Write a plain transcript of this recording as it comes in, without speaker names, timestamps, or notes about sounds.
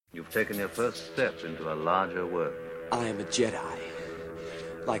taken your first step into a larger world. I am a Jedi,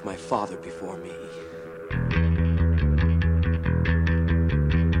 like my father before me.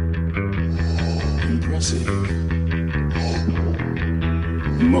 Impressive.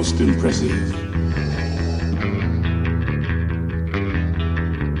 Most impressive.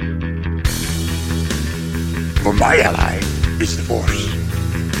 For my ally is the Force,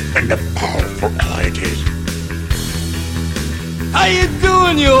 and a powerful ally it is. How you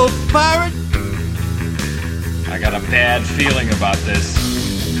doing, you old pirate? I got a bad feeling about this.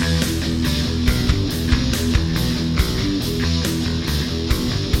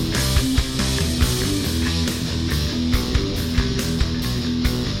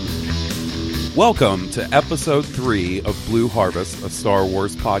 Welcome to episode 3 of Blue Harvest, a Star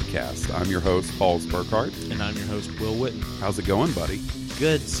Wars podcast. I'm your host, Paul Burkhart. And I'm your host, Will Witten. How's it going, buddy?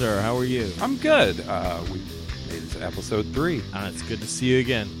 Good, sir. How are you? I'm good. We made it to episode 3. It's good to see you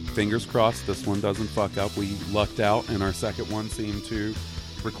again. Fingers crossed this one doesn't fuck up. We lucked out, and our second one seemed to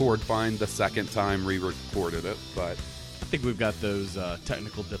record fine the second time re-recorded it, but I think we've got those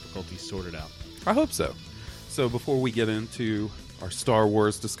technical difficulties sorted out. I hope so. So before we get into our Star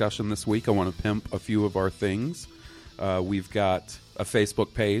Wars discussion this week, I want to pimp a few of our things. We've got a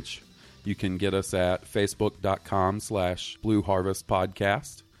Facebook page. You can get us at facebook.com/Blue Harvest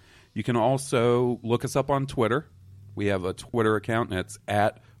Podcast. You can also look us up on Twitter. We have a Twitter account, and it's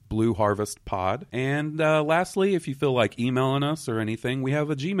at Blue Harvest Pod. And lastly, if you feel like emailing us or anything, we have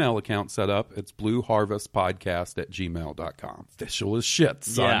a Gmail account set up. It's blueharvestpodcast@gmail.com. Official as shit,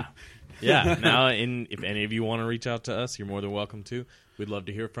 son. Yeah. Now, if any of you want to reach out to us, you're more than welcome to. We'd love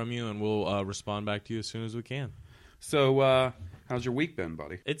to hear from you, and we'll respond back to you as soon as we can. So, how's your week been,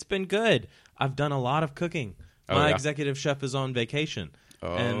 buddy? It's been good. I've done a lot of cooking. My executive chef is on vacation.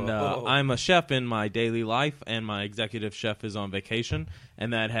 And I'm a chef in my daily life, and my executive chef is on vacation,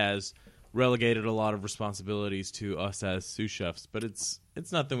 and that has relegated a lot of responsibilities to us as sous chefs. But it's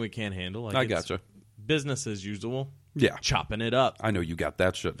nothing we can't handle. I gotcha. Business as usual. Yeah. Chopping it up. I know you got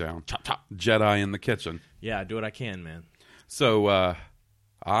that shit down. Chop, chop. Jedi in the kitchen. Yeah, I do what I can, man. So,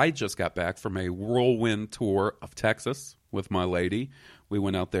 I just got back from a whirlwind tour of Texas with my lady. We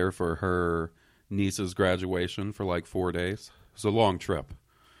went out there for her niece's graduation for like 4 days. It was a long trip.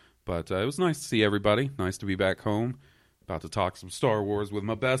 But it was nice to see everybody. Nice to be back home. About to talk some Star Wars with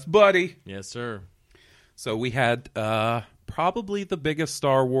my best buddy. Yes, sir. So we had probably the biggest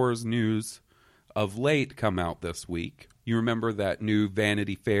Star Wars news of late come out this week. You remember that new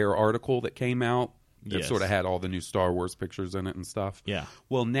Vanity Fair article that came out? That sort of had all the new Star Wars pictures in it and stuff? Yeah.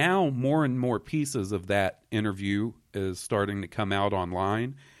 Well, now more and more pieces of that interview is starting to come out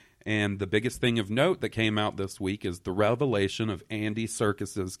online. And the biggest thing of note that came out this week is the revelation of Andy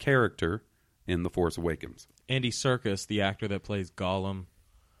Serkis's character in The Force Awakens. Andy Serkis, the actor that plays Gollum.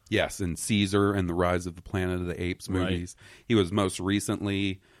 Yes, in Caesar and the Rise of the Planet of the Apes movies. Right. He was most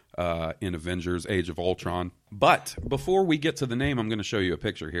recently in Avengers Age of Ultron. But before we get to the name, I'm going to show you a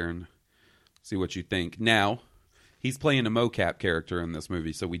picture here and see what you think. Now, he's playing a mocap character in this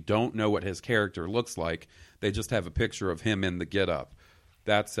movie, so we don't know what his character looks like. They just have a picture of him in the getup.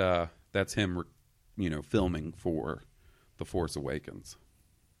 That's him, filming for The Force Awakens.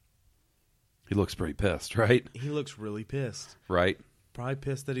 He looks pretty pissed, right? He looks really pissed. Right? Probably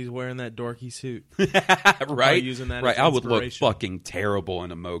pissed that he's wearing that dorky suit. Right? Using that right. as I would look inspiration. fucking terrible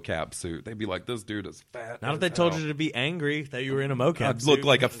in a mocap suit. They'd be like, this dude is fat. Not if they told you to be angry that you were in a mocap I'd suit. look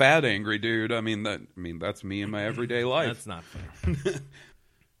like a fat angry dude. I mean that's me in my everyday life. That's not fair.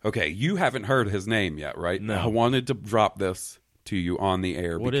 Okay, you haven't heard his name yet, right? No. I wanted to drop this to you on the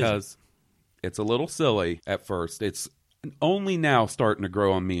air because it's a little silly at first. It's only now starting to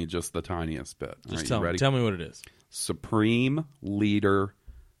grow on me just the tiniest bit. Just right, tell me what it is. Supreme Leader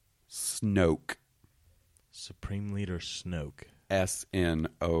Snoke. Supreme Leader Snoke.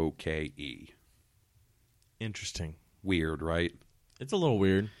 Snoke. Interesting. Weird, right? It's a little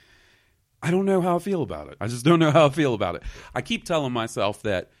weird. I don't know how I feel about it. I just don't know how I feel about it. I keep telling myself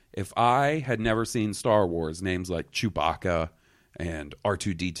that if I had never seen Star Wars, names like Chewbacca and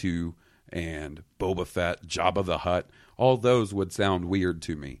R2-D2 and Boba Fett, Jabba the Hutt, all those would sound weird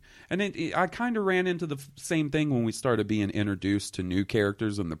to me. And I kind of ran into the same thing when we started being introduced to new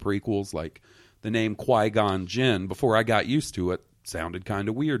characters in the prequels, like the name Qui-Gon Jinn. Before I got used to it, sounded kind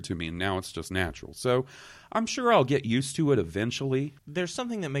of weird to me, and now it's just natural. So I'm sure I'll get used to it eventually. There's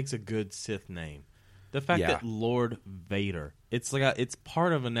something that makes a good Sith name. The fact that Lord Vader, it's like it's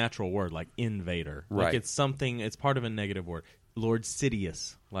part of a natural word, like invader. Right. Like it's part of a negative word. Lord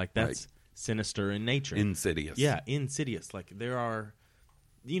Sidious, like that's sinister in nature. Insidious. Yeah, insidious. Like there are,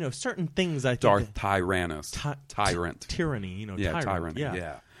 certain things I think. Darth Tyrannus. Tyrant. Tyranny, Yeah, tyrant. tyranny.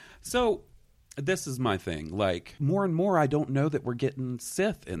 Yeah. So this is my thing. Like, more and more, I don't know that we're getting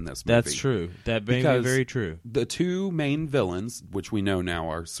Sith in this movie. That's true. That may be very true. The two main villains, which we know now,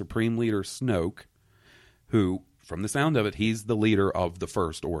 are Supreme Leader Snoke, who, from the sound of it, he's the leader of the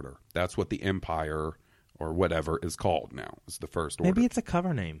First Order. That's what the Empire or whatever is called now. Is the First Order. Maybe it's a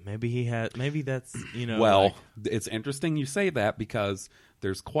cover name. Maybe that's Well, like... it's interesting you say that because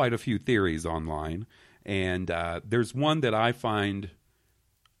there's quite a few theories online, and there's one that I find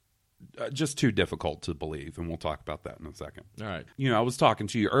just too difficult to believe, and we'll talk about that in a second. All right. I was talking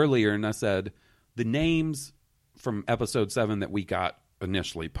to you earlier, and I said the names from Episode 7 that we got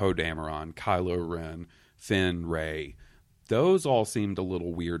initially, Poe Dameron, Kylo Ren, Finn, Rey, those all seemed a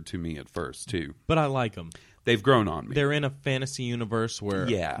little weird to me at first, too. But I like them. They've grown on me. They're in a fantasy universe where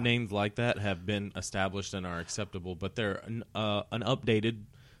names like that have been established and are acceptable, but they're an updated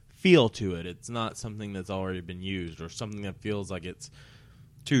feel to it. It's not something that's already been used or something that feels like it's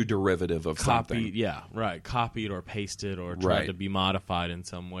too derivative of copied, something. Yeah, right. Copied or pasted or tried to be modified in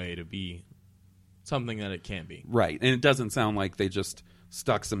some way to be something that it can't be. Right. And it doesn't sound like they just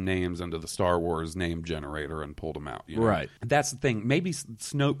stuck some names into the Star Wars name generator and pulled them out. Right. That's the thing. Maybe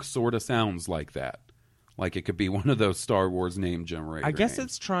Snoke sort of sounds like that. Like it could be one of those Star Wars name generator I guess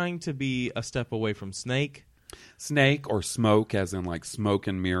names. it's trying to be a step away from Snake. Snake or Smoke, as in like smoke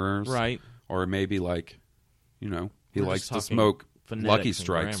and mirrors. Right. Or maybe like, he We're likes just to smoke phonetics Lucky and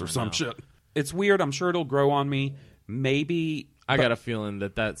Strikes or some grammar shit. It's weird. I'm sure it'll grow on me. Maybe. I got a feeling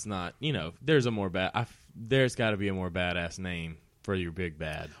that's not, there's there's got to be a more badass name for your big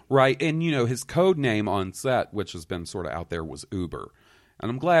bad. Right. And, his code name on set, which has been sort of out there, was Uber. And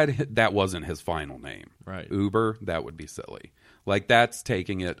I'm glad that wasn't his final name. Right. Uber, that would be silly. Like, that's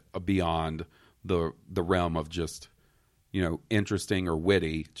taking it beyond the realm of just, interesting or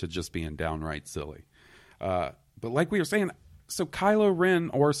witty to just being downright silly. But like we were saying, so Kylo Ren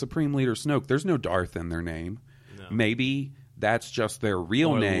or Supreme Leader Snoke, there's no Darth in their name. No. Maybe that's just their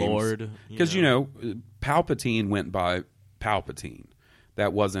real names. Lord. Because, Palpatine went by Palpatine.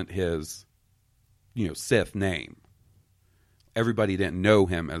 That wasn't his, Sith name. Everybody didn't know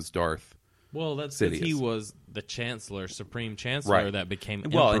him as Darth. Well, that's because he was the Chancellor, Supreme Chancellor, right. that became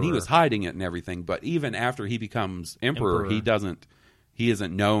Emperor. Well, and he was hiding it and everything, but even after he becomes Emperor. He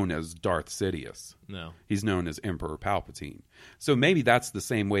isn't known as Darth Sidious. No. He's known as Emperor Palpatine. So maybe that's the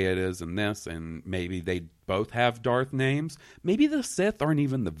same way it is in this, and maybe they both have Darth names. Maybe the Sith aren't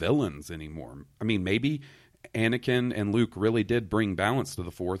even the villains anymore. I mean, maybe Anakin and Luke really did bring balance to the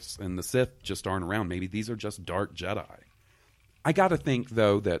Force, and the Sith just aren't around. Maybe these are just dark Jedi. I got to think,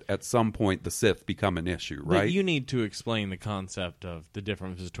 though, that at some point the Sith become an issue, right? But you need to explain the concept of the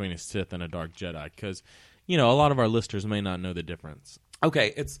difference between a Sith and a dark Jedi, because, a lot of our listeners may not know the difference.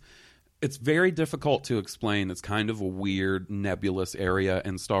 Okay, it's very difficult to explain. It's kind of a weird, nebulous area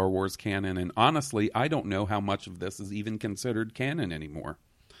in Star Wars canon, and honestly, I don't know how much of this is even considered canon anymore.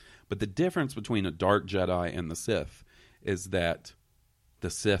 But the difference between a dark Jedi and the Sith is that the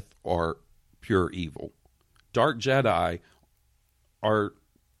Sith are pure evil. Dark Jedi are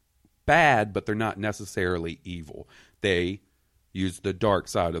bad, but they're not necessarily evil. They use the dark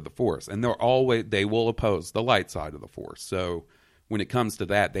side of the Force, and they will oppose the light side of the Force. So when it comes to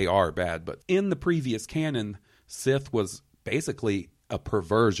that, they are bad. But in the previous canon, Sith was basically a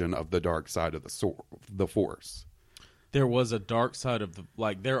perversion of the dark side of the Force. There was a dark side of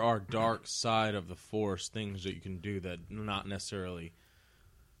there are dark side of the Force things that you can do that not necessarily.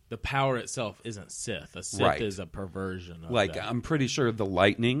 The power itself isn't Sith. A Sith is a perversion of that. I'm pretty sure the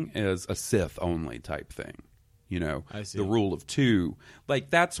lightning is a Sith only type thing. I see. The rule of two.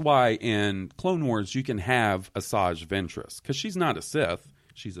 That's why in Clone Wars you can have Asajj Ventress, because she's not a Sith,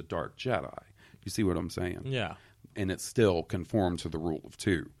 she's a dark Jedi. You see what I'm saying? Yeah. And it's still conformed to the rule of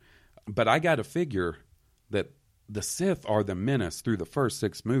two. But I got to figure that the Sith are the menace through the first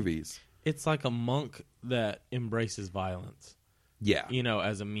 6 movies. It's like a monk that embraces violence. Yeah.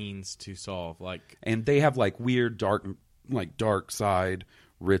 As a means to solve. And they have weird dark side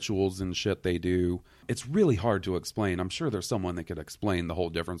rituals and shit they do. It's really hard to explain. I'm sure there's someone that could explain the whole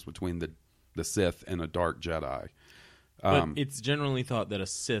difference between the Sith and a dark Jedi. But it's generally thought that a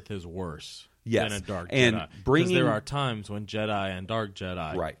Sith is worse than a dark and Jedi. Because there are times when Jedi and dark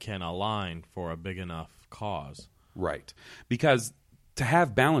Jedi can align for a big enough cause. Right. Because to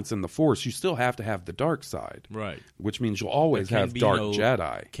have balance in the Force, you still have to have the dark side. Right. Which means you'll always have dark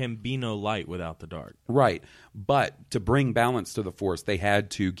Jedi. Can be no light without the dark. Right. But to bring balance to the Force, they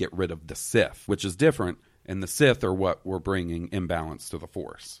had to get rid of the Sith, which is different. And the Sith are what were bringing imbalance to the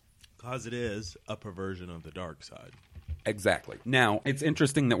Force. Because it is a perversion of the dark side. Exactly. Now, it's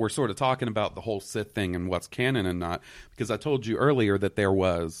interesting that we're sort of talking about the whole Sith thing and what's canon and not, because I told you earlier that there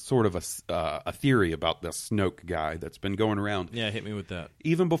was sort of a theory about this Snoke guy that's been going around. Yeah, hit me with that.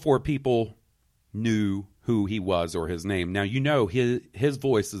 Even before people knew who he was or his name. Now, you know his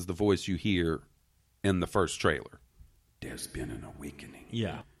voice is the voice you hear in the first trailer. There's been an awakening.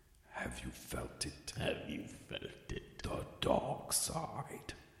 Yeah. Have you felt it? Have you felt it? The dark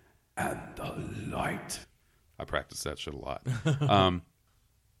side and the light. I practice that shit a lot.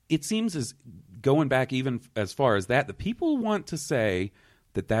 It seems as going back even as far as that, the people want to say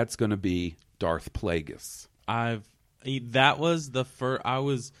that that's going to be Darth Plagueis. That was the first. I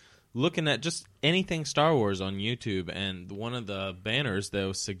was looking at just anything Star Wars on YouTube, and one of the banners,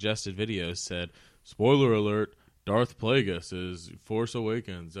 those suggested videos, said, "Spoiler alert: Darth Plagueis is Force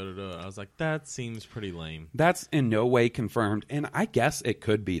Awakens." Da, da, da. I was like, that seems pretty lame. That's in no way confirmed, and I guess it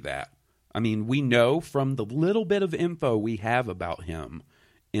could be that. I mean, we know from the little bit of info we have about him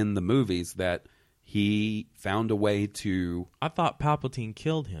in the movies that he found a way to... I thought Palpatine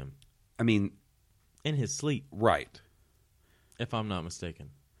killed him. I mean... in his sleep. Right. If I'm not mistaken.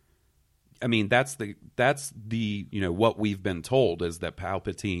 I mean, that's the what we've been told is that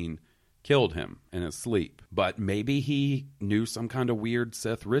Palpatine killed him in his sleep. But maybe he knew some kind of weird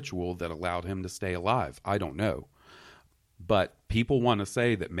Sith ritual that allowed him to stay alive. I don't know. But people want to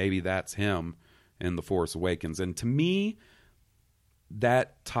say that maybe that's him in The Force Awakens. And to me,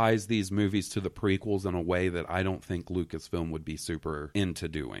 that ties these movies to the prequels in a way that I don't think Lucasfilm would be super into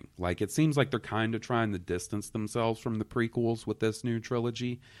doing. Like, it seems like they're kind of trying to distance themselves from the prequels with this new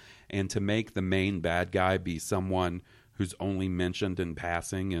trilogy. And to make the main bad guy be someone who's only mentioned in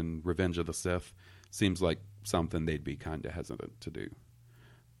passing in Revenge of the Sith seems like something they'd be kind of hesitant to do.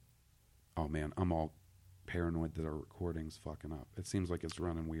 Oh, man, I'm all paranoid that our recording's fucking up. It seems like it's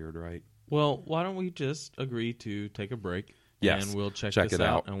running weird, right? Well, why don't we just agree to take a break? Yes. And we'll check it this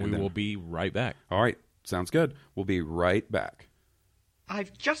out, and we will be right back. All right. Sounds good. We'll be right back.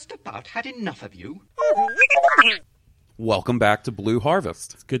 I've just about had enough of you. Welcome back to Blue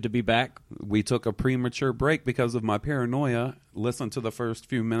Harvest. It's good to be back. We took a premature break because of my paranoia. Listened to the first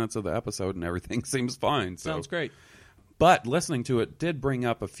few minutes of the episode, and everything seems fine. So. Sounds great. But listening to it did bring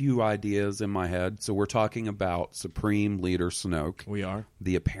up a few ideas in my head. So we're talking about Supreme Leader Snoke. We are.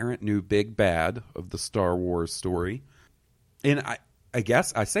 The apparent new big bad of the Star Wars story. And I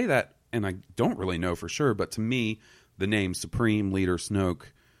guess I say that, and I don't really know for sure, but to me, the name Supreme Leader Snoke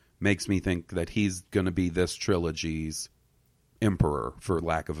makes me think that he's going to be this trilogy's emperor, for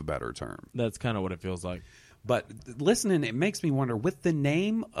lack of a better term. That's kind of what it feels like. But listening, it makes me wonder, with the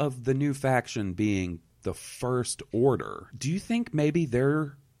name of the new faction being the First Order, do you think maybe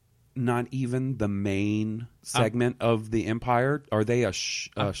they're not even the main segment of the Empire? Are they I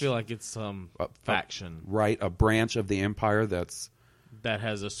feel like it's some faction. Right, a branch of the Empire that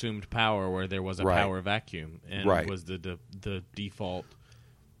has assumed power where there was a power vacuum and was the default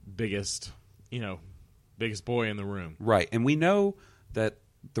biggest boy in the room. Right, and we know that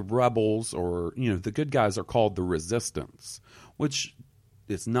the rebels or the good guys are called the Resistance, which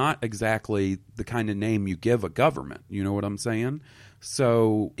is not exactly the kind of name you give a government. You know what I'm saying?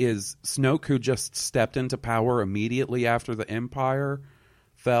 So is Snoke, who just stepped into power immediately after the Empire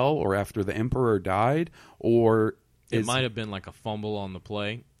fell or after the Emperor died? Or it might have been like a fumble on the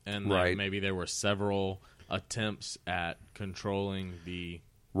play, and maybe there were several attempts at controlling the...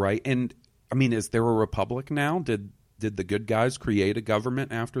 Right, and I mean, is there a republic now? Did the good guys create a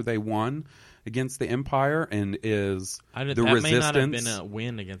government after they won against the Empire? And is the Resistance... may not have been a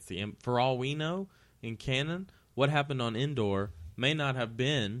win against the Empire. For all we know, in canon, what happened on Endor may not have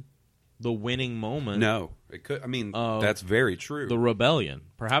been the winning moment. No, it could. I mean, that's very true. The rebellion.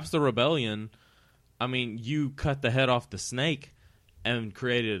 Perhaps the rebellion, I mean, you cut the head off the snake and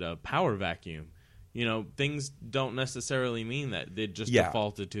created a power vacuum. Things don't necessarily mean that. They just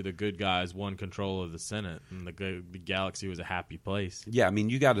defaulted to the good guys won control of the Senate, and the galaxy was a happy place. Yeah, I mean,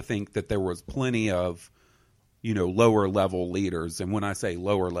 you got to think that there was plenty of, lower level leaders. And when I say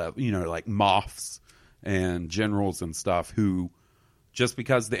lower level, like Moffs and generals and stuff who, just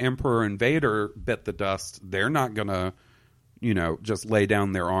because the Emperor and Vader bit the dust, they're not going to, just lay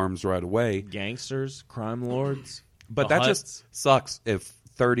down their arms right away. Gangsters, crime lords. But that just sucks if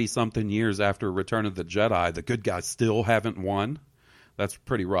 30-something years after Return of the Jedi, the good guys still haven't won. That's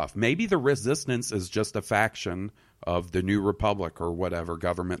pretty rough. Maybe the Resistance is just a faction of the New Republic or whatever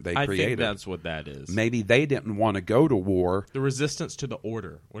government they created. I think that's what that is. Maybe they didn't want to go to war. The resistance to the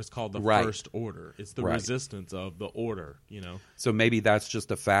Order, what's called the First Order. It's the resistance of the Order, So maybe that's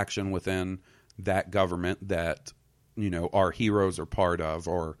just a faction within that government that, our heroes are part of,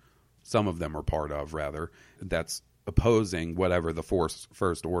 or some of them are part of, rather. That's opposing whatever the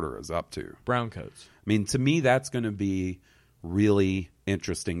First Order is up to. Browncoats. I mean, to me, that's going to be really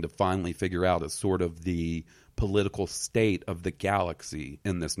interesting to finally figure out as sort of the political state of the galaxy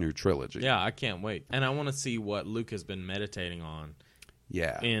in this new trilogy. Yeah, I can't wait. And I want to see what Luke has been meditating on.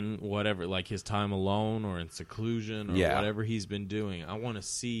 Yeah. In whatever, like his time alone or in seclusion or whatever he's been doing. I want to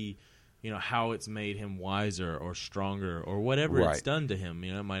see, how it's made him wiser or stronger or whatever it's done to him.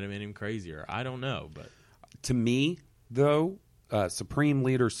 It might have made him crazier. I don't know. But to me, though, Supreme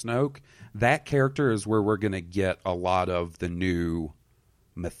Leader Snoke, that character is where we're going to get a lot of the new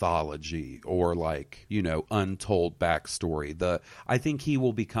mythology or untold backstory. I think he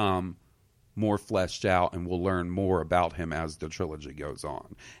will become more fleshed out and we'll learn more about him as the trilogy goes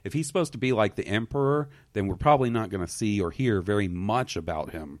on. If he's supposed to be like the Emperor, then we're probably not going to see or hear very much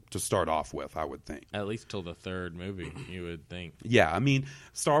about him to start off with, I would think. At least till the third movie, you would think. Yeah, I mean,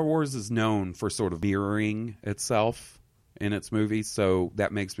 Star Wars is known for sort of mirroring itself in its movies, so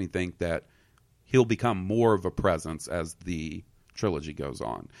that makes me think that he'll become more of a presence as the trilogy goes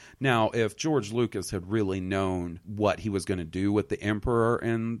on. Now, if George Lucas had really known what he was going to do with the Emperor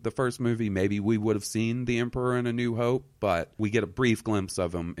in the first movie, maybe we would have seen the Emperor in A New Hope, but we get a brief glimpse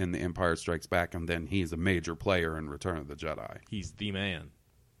of him in The Empire Strikes Back, and then he's a major player in Return of the Jedi. He's the man.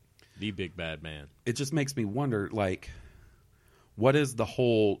 The big bad man. It just makes me wonder, what is the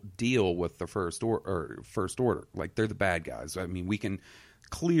whole deal with the First Order? They're the bad guys. I mean, we can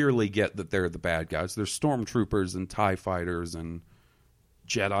clearly get that they're the bad guys. There's stormtroopers and TIE fighters and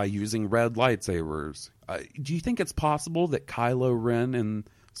Jedi using red lightsabers. Do you think it's possible that Kylo Ren and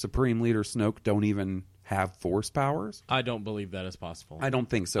Supreme Leader Snoke don't even have Force powers? I don't believe that is possible. I don't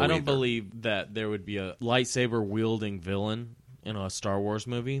think so I don't either. believe that there would be a lightsaber-wielding villain in a Star Wars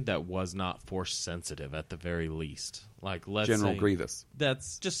movie that was not Force sensitive at the very least. Let's General say Grievous.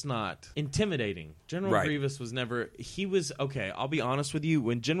 That's just not intimidating. General Grievous was never... He was... Okay, I'll be honest with you.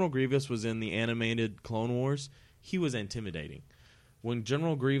 When General Grievous was in the animated Clone Wars, he was intimidating. When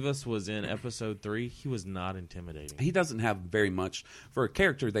General Grievous was in Episode 3, he was not intimidating. He doesn't have very much... For a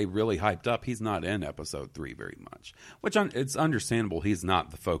character they really hyped up, he's not in Episode 3 very much. Which, it's understandable he's not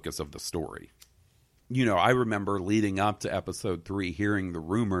the focus of the story. I remember leading up to Episode 3 hearing the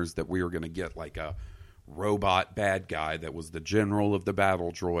rumors that we were going to get a robot bad guy that was the general of the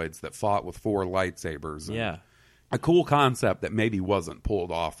battle droids that fought with 4 lightsabers. Yeah. A cool concept that maybe wasn't pulled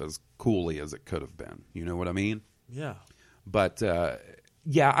off as coolly as it could have been. You know what I mean? Yeah. But,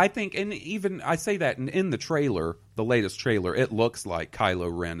 I think, and even I say that in the trailer, the latest trailer, it looks like Kylo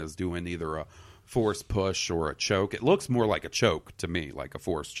Ren is doing either a force push or a choke. It looks more like a choke to me, like a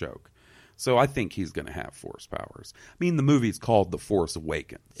force choke. So I think he's going to have Force powers. I mean, the movie's called The Force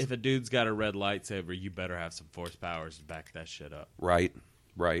Awakens. If a dude's got a red lightsaber, you better have some Force powers to back that shit up. Right.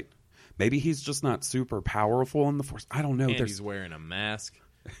 Maybe he's just not super powerful in the Force. I don't know. And he's wearing a mask.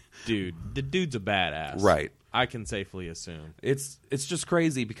 Dude, the dude's a badass. Right. I can safely assume. It's just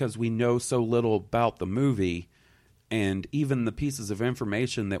crazy because we know so little about the movie, and even the pieces of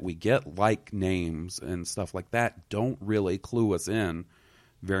information that we get, like names and stuff like that, don't really clue us in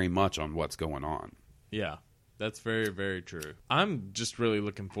very much on what's going on. Yeah, that's very, very true. I'm just really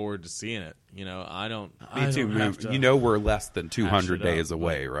looking forward to seeing it. I don't... Me too. We're less than 200 days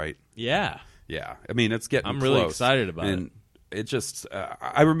away, right? Yeah. Yeah. I mean, it's getting I'm close. really excited about it. It just...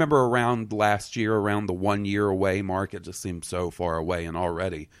 I remember around last year, around the 1 year away mark, it just seemed so far away, and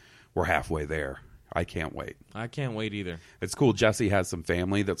already we're halfway there. I can't wait. I can't wait either. It's cool. Jesse has some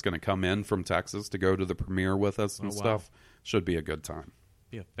family that's going to come in from Texas to go to the premiere with us and stuff. Should be a good time.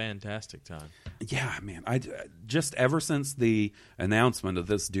 Be a fantastic time. Yeah, man. I just ever since the announcement of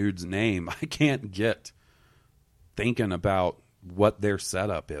this dude's name, I can't get thinking about what their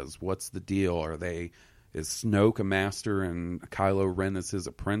setup is. What's the deal? Is Snoke a master and Kylo Ren is his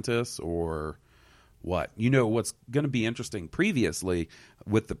apprentice, or what? What's going to be interesting? Previously,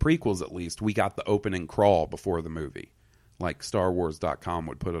 with the prequels at least, we got the opening crawl before the movie. Like StarWars.com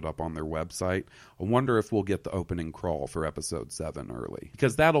would put it up on their website. I wonder if we'll get the opening crawl for Episode 7 early.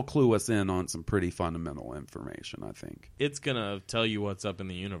 Because that'll clue us in on some pretty fundamental information, I think. It's going to tell you what's up in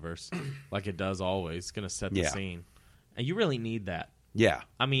the universe, like it does always. It's going to set the scene. And you really need that. Yeah.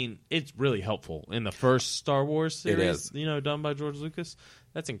 I mean, it's really helpful. In the first Star Wars series, done by George Lucas,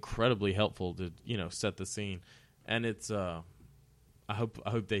 that's incredibly helpful to, set the scene. And it's... I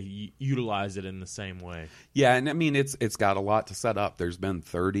hope they utilize it in the same way. Yeah, and I mean it's got a lot to set up. There's been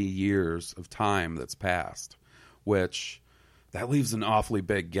 30 years of time that's passed, which that leaves an awfully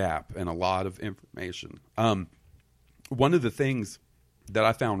big gap and a lot of information. One of the things that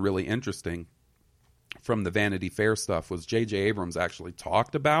I found really interesting from the Vanity Fair stuff was J.J. Abrams actually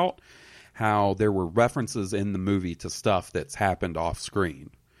talked about how there were references in the movie to stuff that's happened off screen.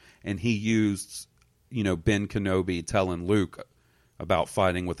 And he used, Ben Kenobi telling Luke about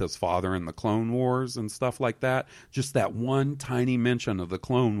fighting with his father in the Clone Wars and stuff like that. Just that one tiny mention of the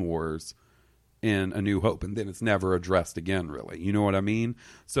Clone Wars in A New Hope, and then it's never addressed again, really. You know what I mean?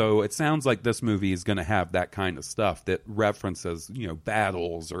 So it sounds like this movie is going to have that kind of stuff that references,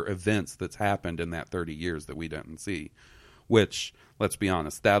 battles or events that's happened in that 30 years that we didn't see. Which, let's be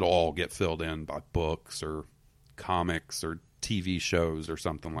honest, that'll all get filled in by books or comics or TV shows or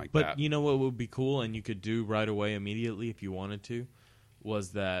something like that. But you know what would be cool, and you could do right away immediately if you wanted to,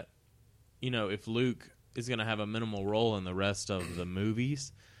 was that, if Luke is going to have a minimal role in the rest of the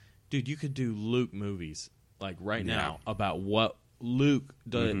movies, dude, you could do Luke movies, like right now, about what Luke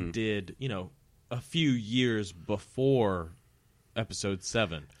did, a few years before Episode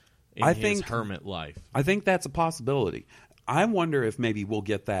 7 in his hermit life. I think that's a possibility. I wonder if maybe we'll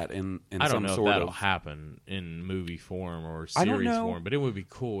get that in some sort of... I don't know if that'll happen in movie form or series form, but it would be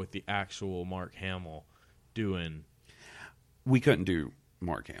cool with the actual Mark Hamill doing... We couldn't do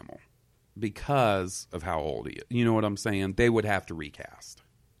Mark Hamill because of how old he is. You know what I'm saying? They would have to recast.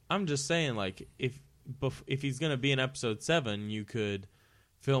 I'm just saying, like, if he's going to be in Episode 7, you could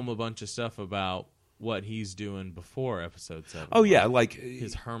film a bunch of stuff about what he's doing before Episode 7. Oh, yeah, like...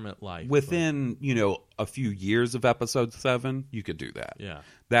 his hermit life. Within, a few years of Episode 7, you could do that. Yeah.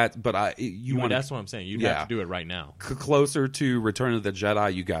 That's what I'm saying. You'd have to do it right now. Closer to Return of the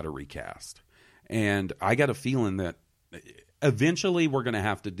Jedi, you got to recast. And I got a feeling that... Eventually, we're going to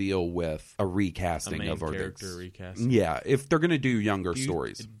have to deal with a recasting of our character recasting. Yeah, if they're going to do younger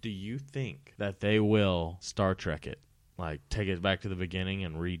stories. Do you think that they will Star Trek it, like take it back to the beginning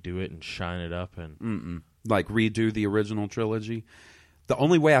and redo it and shine it up and like redo the original trilogy? The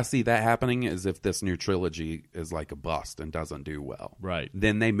only way I see that happening is if this new trilogy is like a bust and doesn't do well. Right.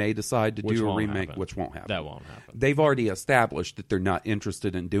 Then they may decide to do a remake, which won't happen. That won't happen. They've already established that they're not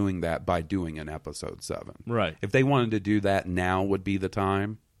interested in doing that by doing an Episode 7. Right. If they wanted to do that, now would be the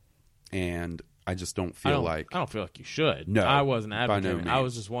time. And I just don't feel I don't feel like you should. No. I wasn't advocating. By no means. I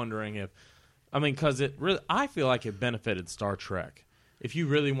was just wondering because I feel like it benefited Star Trek. If you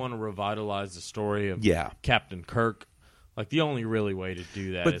really want to revitalize the story of Captain Kirk, like, the only really way to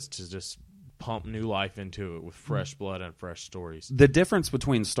do that is to just pump new life into it with fresh blood and fresh stories. The difference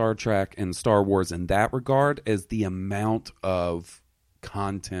between Star Trek and Star Wars in that regard is the amount of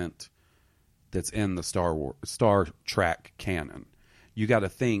content that's in the Star Trek canon. You got to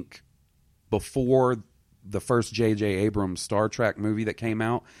think, before the first J.J. Abrams Star Trek movie that came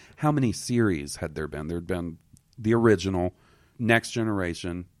out, how many series had there been? There had been the original, Next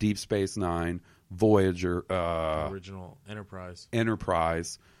Generation, Deep Space Nine, Voyager, original Enterprise,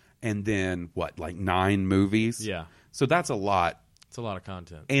 and then like 9 movies? Yeah. So that's a lot. It's a lot of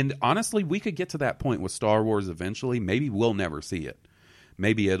content. And honestly, we could get to that point with Star Wars eventually. Maybe we'll never see it.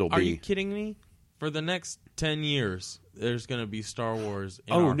 Maybe it'll be... Are you kidding me? For the next 10 years, there's going to be Star Wars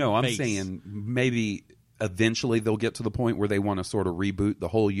in our no, face. I'm saying maybe eventually they'll get to the point where they want to sort of reboot the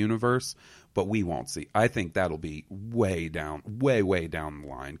whole universe, but we won't see. I think that'll be way down the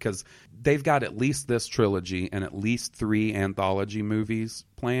line, because they've got at least this trilogy and at least 3 anthology movies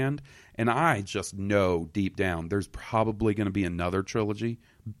planned, and I just know deep down there's probably going to be another trilogy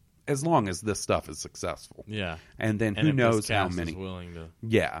as long as this stuff is successful. Yeah. And then who knows how many.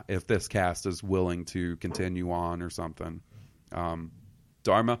 Yeah, if this cast is willing to continue on or something.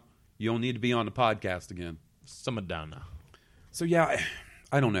 Dharma, you don't need to be on the podcast again. Someone down now. So yeah,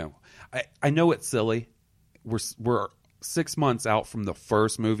 I don't know. I know it's silly. We're 6 months out from the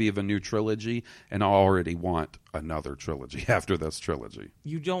first movie of a new trilogy, and I already want another trilogy after this trilogy.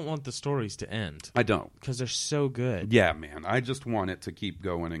 You don't want the stories to end. I don't. Because they're so good. Yeah, man. I just want it to keep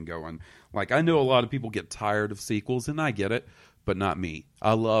going and going. Like, I know a lot of people get tired of sequels, and I get it, but not me.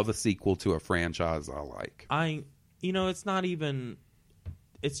 I love a sequel to a franchise I like. It's not even...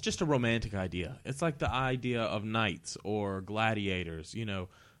 It's just a romantic idea. It's like the idea of knights or gladiators,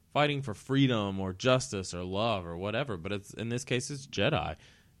 fighting for freedom or justice or love or whatever. But it's in this case, it's Jedi,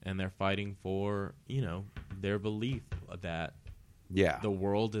 and they're fighting for, their belief that the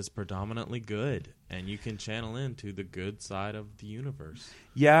world is predominantly good, and you can channel into the good side of the universe.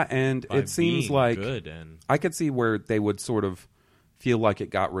 Yeah, and it seems like good, and I could see where they would sort of feel like it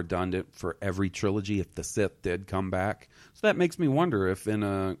got redundant for every trilogy if the Sith did come back. So that makes me wonder if in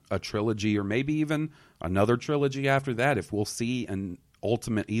a trilogy, or maybe even another trilogy after that, if we'll see an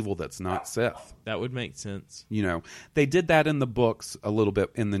ultimate evil that's not Sith. That would make sense. They did that in the books a little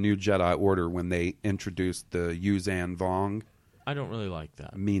bit in the New Jedi Order when they introduced the Yuuzhan Vong. I don't really like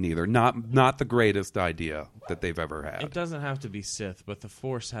that. Me neither. Not the greatest idea that they've ever had. It doesn't have to be Sith, but the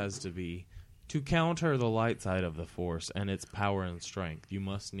Force has to be... To counter the light side of the Force and its power and strength, you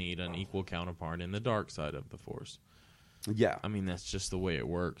must need an equal counterpart in the dark side of the Force. Yeah. I mean, that's just the way it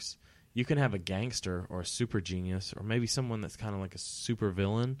works. You can have a gangster or a super genius or maybe someone that's kind of like a super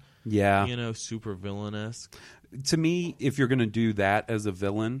villain. Yeah. You know, super villain-esque. To me, if you're going to do that as a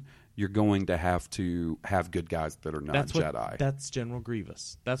villain, you're going to have good guys that are not Jedi. That's General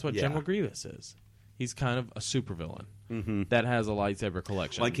Grievous. That's what General Grievous is. He's kind of a supervillain that has a lightsaber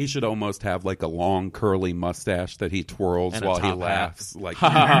collection. Like he should almost have like a long curly mustache that he twirls and while he laughs. Hat. Like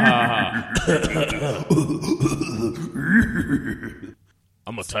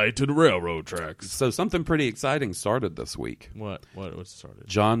I'm a tie to the railroad tracks. So something pretty exciting started this week. What started?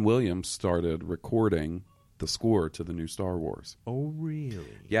 John Williams started recording the score to the new Star Wars. Oh, really?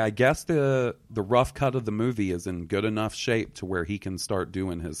 Yeah, I guess the rough cut of the movie is in good enough shape to where he can start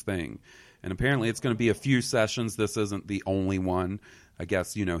doing his thing. And apparently it's going to be a few sessions. This isn't the only one. I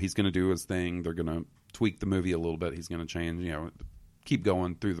guess, he's going to do his thing. They're going to tweak the movie a little bit. He's going to change, keep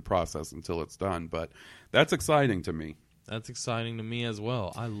going through the process until it's done. But that's exciting to me. That's exciting to me as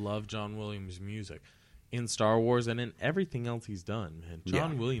well. I love John Williams' music in Star Wars and in everything else he's done. Man,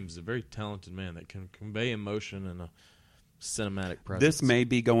 John Williams is a very talented man that can convey emotion and a cinematic presence. This may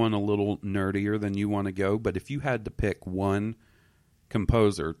be going a little nerdier than you want to go, but if you had to pick one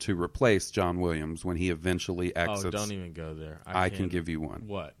composer to replace John Williams when he eventually exits... Oh, don't even go there. I can give you one.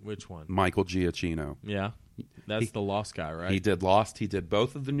 What? Which one? Michael Giacchino. Yeah? That's the Lost guy, right? He did Lost. He did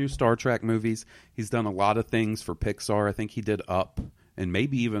both of the new Star Trek movies. He's done a lot of things for Pixar. I think he did Up and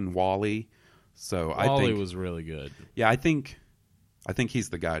maybe even WALL-E. So WALL-E was really good. Yeah, I think he's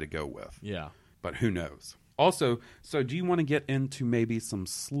the guy to go with. Yeah. But who knows? Also, so do you want to get into maybe some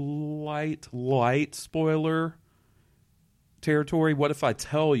light spoiler territory? What if I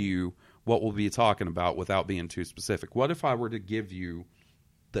tell you what we'll be talking about without being too specific? What if I were to give you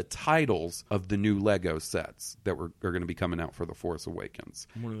the titles of the new Lego sets that are going to be coming out for The Force Awakens?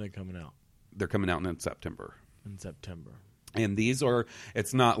 When are they coming out? They're coming out in September. And these are,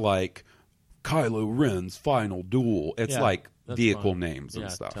 it's not like Kylo Ren's final duel. It's like vehicle names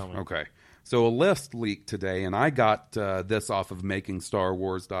and stuff. Okay. So a list leaked today, and I got this off of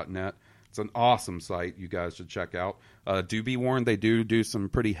MakingStarWars.net. It's an awesome site you guys should check out. Do be warned, they do some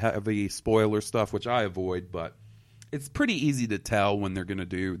pretty heavy spoiler stuff, which I avoid, but it's pretty easy to tell when they're going to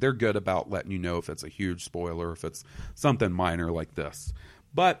do. They're good about letting you know if it's a huge spoiler, if it's something minor like this.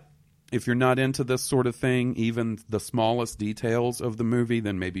 But if you're not into this sort of thing, even the smallest details of the movie,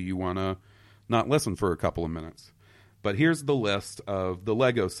 then maybe you want to not listen for a couple of minutes. But here's the list of the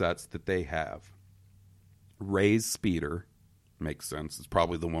Lego sets that they have. Rey's Speeder. Makes sense. It's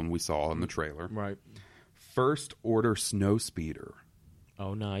probably the one we saw in the trailer. Right. First Order Snow Speeder.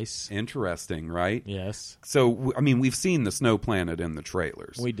 Oh, nice. Interesting, right? Yes. So, I mean, we've seen the Snow Planet in the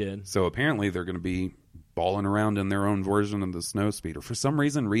trailers. We did. So apparently they're going to be balling around in their own version of the Snow Speeder. For some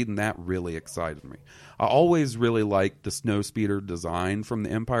reason, reading that really excited me. I always really liked the Snow Speeder design from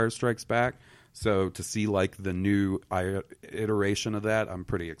The Empire Strikes Back. So to see like the new iteration of that, I'm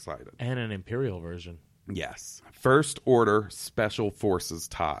pretty excited. And an Imperial version. Yes. First Order Special Forces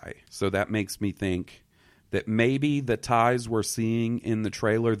tie. So that makes me think that maybe the ties we're seeing in the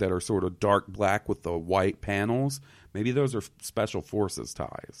trailer that are sort of dark black with the white panels, maybe those are Special Forces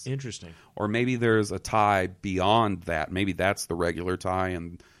ties. Interesting. Or maybe there's a tie beyond that. Maybe that's the regular tie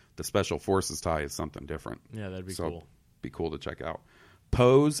and the Special Forces tie is something different. Yeah, that'd be cool. Be cool to check out.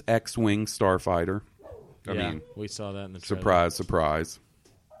 Poe's X-Wing Starfighter. I mean, we saw that in the trailer. Surprise, surprise.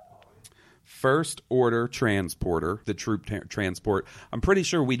 First Order Transporter, the troop transport. I'm pretty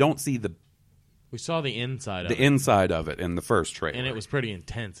sure we don't see we saw the inside of it. The inside of it in the first trailer. And it was pretty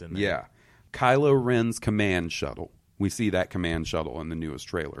intense in there. Yeah. Kylo Ren's command shuttle. We see that command shuttle in the newest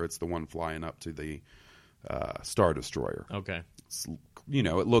trailer. It's the one flying up to the Star Destroyer. Okay. It's,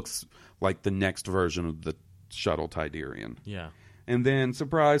 it looks like the next version of the shuttle Tidarian. Yeah. And then,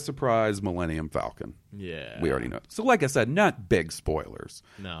 surprise, surprise, Millennium Falcon. Yeah. We already know. So, like I said, not big spoilers.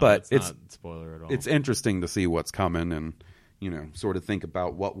 No, but it's not a spoiler at all. It's interesting to see what's coming and, sort of think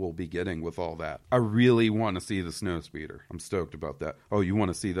about what we'll be getting with all that. I really want to see the Snow Speeder. I'm stoked about that. Oh, you want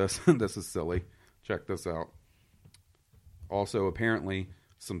to see this? This is silly. Check this out. Also, apparently,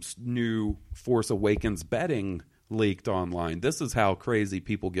 some new Force Awakens betting leaked online. This is how crazy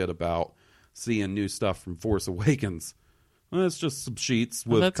people get about seeing new stuff from Force Awakens. Well, it's just some sheets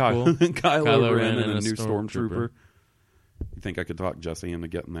with cool. Kylo Ren and a new Stormtrooper. You think I could talk Jesse into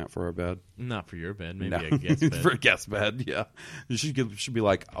getting that for our bed? Not for your bed, maybe No. a guest bed. For a guest bed, yeah. She should be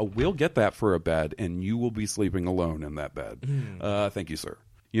like, oh, we'll get that for a bed, and you will be sleeping alone in that bed. Thank you, sir.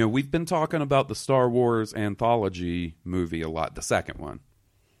 You know, we've been talking about the Star Wars anthology movie a lot, the second one.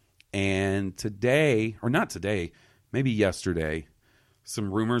 And today, or not today, maybe yesterday,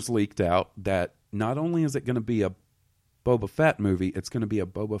 some rumors leaked out that not only is it going to be a Boba Fett movie, it's going to be a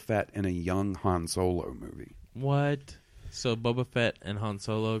Boba Fett and a young Han Solo movie. What? So Boba Fett and Han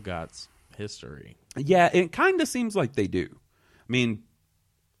Solo got history. Yeah, it kind of seems like they do. I mean,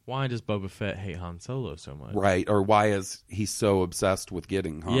 why does Boba Fett hate Han Solo so much? right, or why is he so obsessed with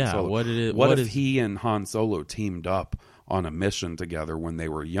getting Han Solo? What if is he and Han Solo teamed up on a mission together when they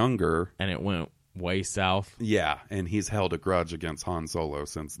were younger? And it went way south? Yeah, and he's held a grudge against Han Solo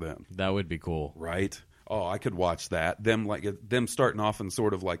since then. That would be cool. Right? Oh, I could watch that. Them starting off in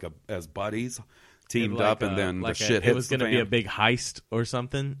sort of like as buddies, teamed up, and then the shit hits it was the going to fan. be a big heist or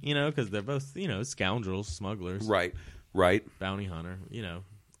something, you know, because they're both, you know, scoundrels, smugglers. Right. Bounty hunter, you know.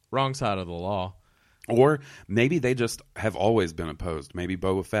 Wrong side of the law. Or maybe they just have always been opposed. Maybe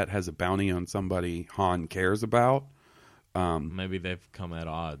Boba Fett has a bounty on somebody Han cares about. Maybe they've come at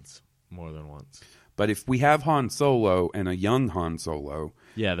odds more than once. But if we have Han Solo and a young Han Solo...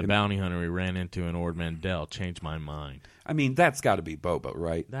 Yeah, the bounty hunter we ran into in Ord Mantell changed my mind. I mean, that's got to be Boba,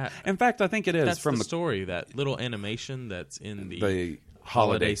 right? In fact, I think it is. That's from the story. That little animation that's in the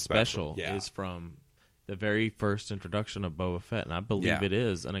holiday special yeah. is from the very first introduction of Boba Fett, and I believe it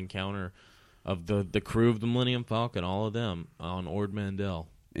is an encounter of the crew of the Millennium Falcon, all of them, on Ord Mantell.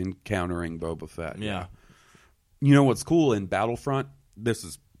 Encountering Boba Fett. Yeah. You know what's cool in Battlefront? This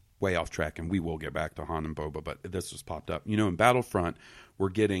is way off track, and we will get back to Han and Boba, but this just popped up. You know, in Battlefront, we're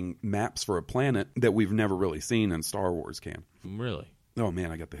getting maps for a planet that we've never really seen in Star Wars canon. Really? Oh,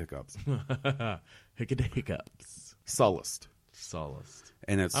 man, I got the hiccups. Hiccups. Sullust.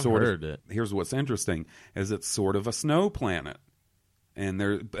 And it's I've sort heard of, it. Here's what's interesting, is it's sort of a snow planet. And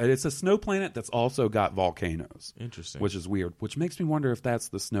it's a snow planet that's also got volcanoes. Interesting. Which is weird, which makes me wonder if that's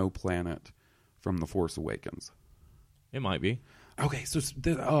the snow planet from The Force Awakens. It might be. Okay, so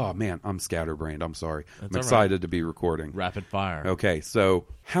oh man, I'm scatterbrained. I'm sorry. That's I'm excited to be recording. Rapid fire. Okay, so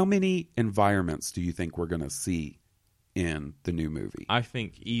how many environments do you think we're going to see in the new movie? I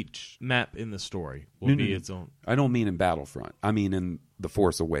think each map in the story will be its own. I don't mean in Battlefront. I mean in The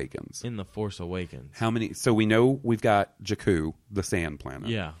Force Awakens. In The Force Awakens. How many? So we know we've got Jakku, the sand planet.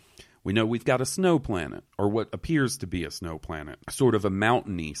 Yeah. We know we've got a snow planet, or what appears to be a snow planet, sort of a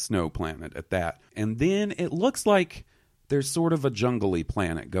mountainy snow planet at that. And then it looks like there's sort of a jungly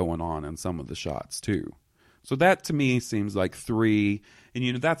planet going on in some of the shots, too. So that, to me, seems like 3. And,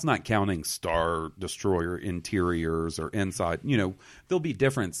 you know, that's not counting Star Destroyer interiors or inside. You know, there'll be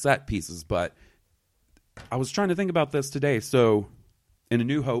different set pieces. But I was trying to think about this today. So in A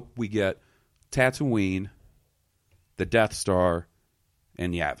New Hope, we get Tatooine, the Death Star,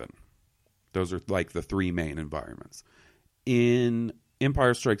 and Yavin. Those are like the 3 main environments. In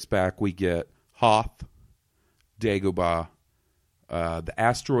Empire Strikes Back, we get Hoth, Dagobah, the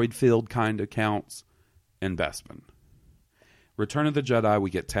asteroid field kind of counts, and Bespin. Return of the Jedi,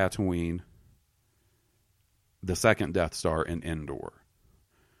 we get Tatooine, the second Death Star, and Endor.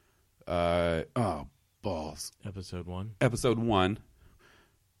 Oh, balls. Episode 1. Episode 1,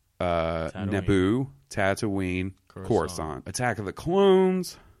 Naboo, Tatooine, Coruscant. Attack of the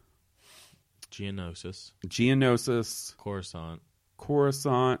Clones, Geonosis,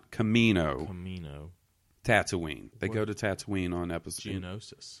 Coruscant, Camino. Tatooine. They go to Tatooine on episode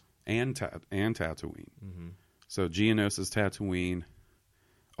Geonosis and Tatooine. Mm-hmm. So Geonosis, Tatooine.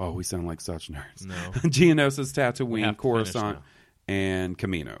 Oh, we sound like such nerds. No. Geonosis, Tatooine, Coruscant, now. and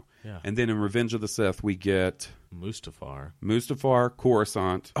Camino. Yeah. And then in Revenge of the Sith, we get Mustafar,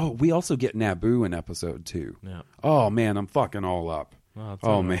 Coruscant. Oh, we also get Naboo in episode 2. Yeah. Oh man, I'm fucking all up.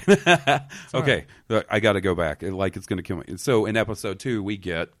 Oh man. Okay, I got to go back. It's going to kill me. So in episode 2, we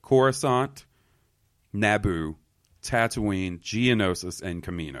get Coruscant, Naboo, Tatooine, Geonosis, and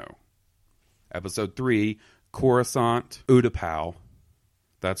Camino. Episode 3, Coruscant, Utapau.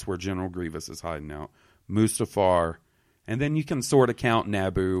 That's where General Grievous is hiding out. Mustafar. And then you can sort of count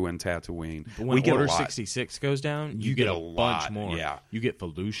Naboo and Tatooine. But when Order 66 goes down, you get a bunch more. Yeah. You get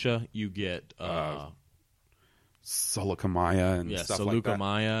Felucia. You get Sulukamaya and stuff like that.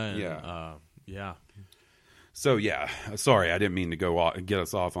 Sulukamaya. And, yeah. So, yeah. Sorry, I didn't mean to get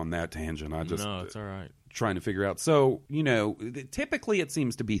us off on that tangent. No, it's all right. Trying to figure out. So, you know, typically it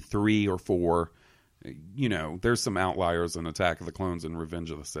seems to be 3 or 4. You know, there's some outliers in Attack of the Clones and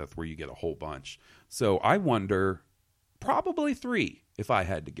Revenge of the Sith where you get a whole bunch. So I wonder, probably 3, if I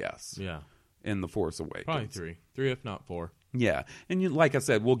had to guess. Yeah. In The Force Awakens. Probably 3. 3, if not 4. Yeah, and like I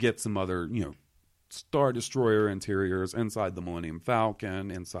said, we'll get some other, Star Destroyer interiors inside the Millennium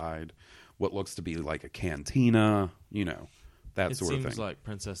Falcon, inside what looks to be like a cantina, that sort of thing. It seems like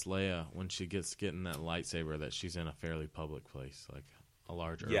Princess Leia, when she gets getting that lightsaber, that she's in a fairly public place, like a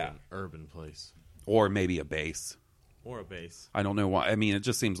large urban place. Or maybe a base. Or a base. I don't know why. I mean, it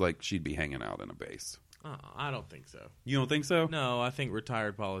just seems like she'd be hanging out in a base. I don't think so. You don't think so? No, I think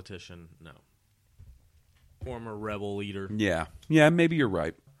retired politician, no. Former rebel leader. Yeah. Yeah, maybe you're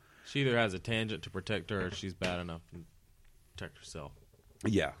right. She either has a tangent to protect her or she's bad enough to protect herself.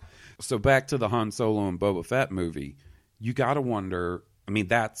 Yeah. So back to the Han Solo and Boba Fett movie, you got to wonder, I mean,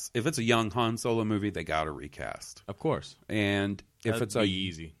 if it's a young Han Solo movie, they got to recast. Of course. And if That'd it's a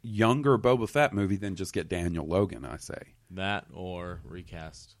easy. younger Boba Fett movie, then just get Daniel Logan, I say. That or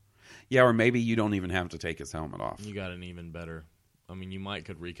recast. Yeah, or maybe you don't even have to take his helmet off. You got an even better. I mean, you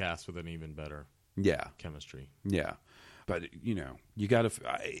could recast with an even better chemistry. Yeah. But, you got to,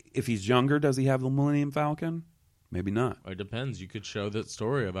 if he's younger, does he have the Millennium Falcon? Maybe not. It depends. You could show that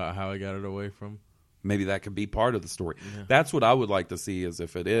story about how he got it away from. Maybe that could be part of the story. Yeah. That's what I would like to see, is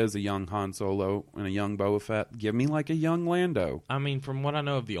if it is a young Han Solo and a young Boba Fett, give me like a young Lando. I mean, from what I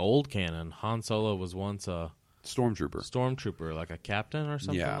know of the old canon, Han Solo was once a Stormtrooper, like a captain or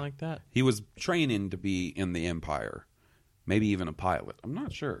something like that. He was training to be in the Empire, maybe even a pilot. I'm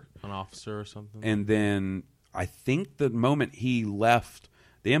not sure. An officer or something. And then I think the moment he left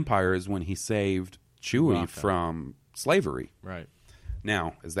the Empire is when he saved Chewie from slavery. Right.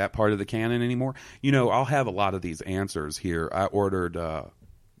 Now, is that part of the canon anymore? I'll have a lot of these answers here. I ordered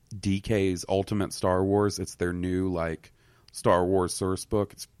DK's Ultimate Star Wars. It's their new Star Wars source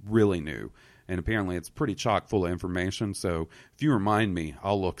book. It's really new. And apparently it's pretty chock full of information. So if you remind me,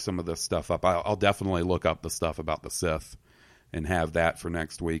 I'll look some of this stuff up. I'll definitely look up the stuff about the Sith and have that for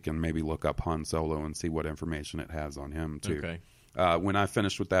next week, and maybe look up Han Solo and see what information it has on him, too. Okay. When I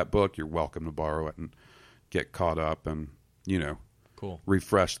finish with that book, you're welcome to borrow it and get caught up and, cool.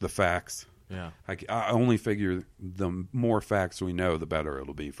 refresh the facts. Yeah. I only figure the more facts we know, the better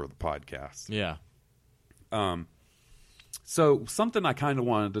it'll be for the podcast. Yeah. So something I kind of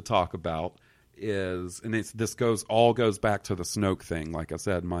wanted to talk about is, and this goes back to the Snoke thing. Like I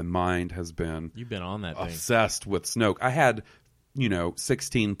said, my mind has been You've been on that thing. Obsessed with Snoke. I had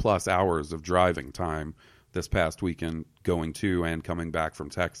 16 plus hours of driving time this past weekend, going to and coming back from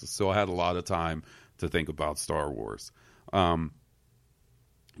Texas. So I had a lot of time to think about Star Wars.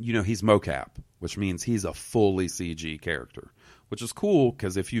 He's mocap, which means he's a fully CG character, which is cool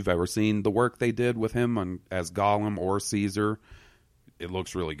because if you've ever seen the work they did with him as Gollum or Caesar, it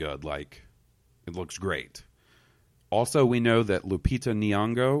looks really good. It looks great. Also, we know that Lupita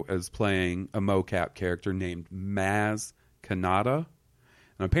Nyong'o is playing a mocap character named Maz Kanata.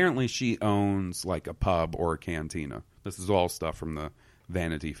 And apparently she owns a pub or a cantina. This is all stuff from the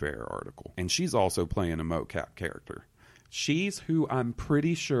Vanity Fair article. And she's also playing a mocap character. She's who I'm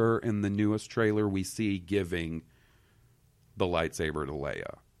pretty sure in the newest trailer we see giving the lightsaber to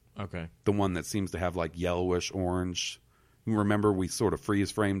Leia. Okay. The one that seems to have yellowish orange. You remember we sort of freeze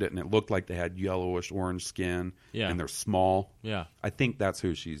framed it and it looked like they had yellowish orange skin. Yeah. And they're small. Yeah. I think that's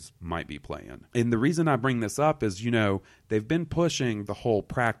who she's might be playing. And the reason I bring this up is, they've been pushing the whole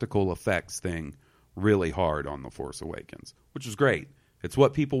practical effects thing really hard on The Force Awakens, which is great. It's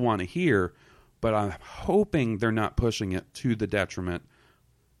what people want to hear, but I'm hoping they're not pushing it to the detriment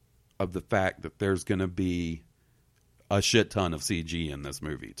of the fact that there's going to be a shit ton of CG in this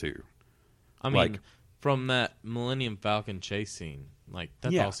movie, too. I mean, from that Millennium Falcon chase scene,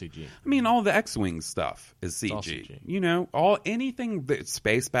 that's all CG. I mean, all the X-Wing stuff is CG. All CG. Anything that's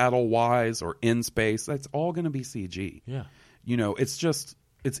space battle-wise or in space, that's all going to be CG. Yeah.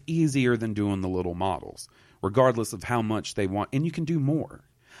 It's easier than doing the little models, regardless of how much they want. And you can do more.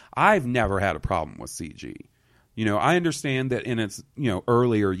 I've never had a problem with CG. I understand that in its,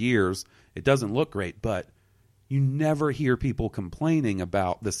 earlier years, it doesn't look great, but you never hear people complaining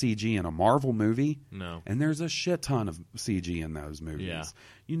about the CG in a Marvel movie. No. And there's a shit ton of CG in those movies. Yeah.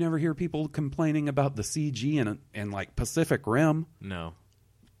 You never hear people complaining about the CG in Pacific Rim. No.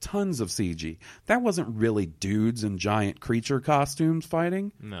 Tons of CG. That wasn't really dudes in giant creature costumes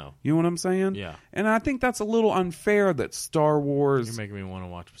fighting. No. You know what I'm saying? Yeah. And I think that's a little unfair that Star Wars... You're making me want to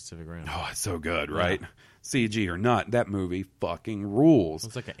watch Pacific Rim. Oh, it's so good, right? Yeah. CG or not, that movie fucking rules.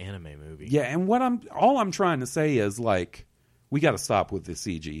 It's like an anime movie. Yeah, and all I'm trying to say is we got to stop with the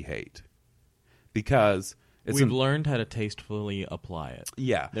CG hate, because we've learned how to tastefully apply it.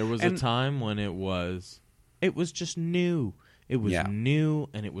 Yeah, there was a time when it was just new. It was new,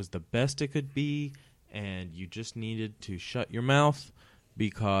 and it was the best it could be, and you just needed to shut your mouth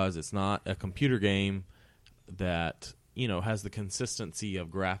because it's not a computer game that has the consistency of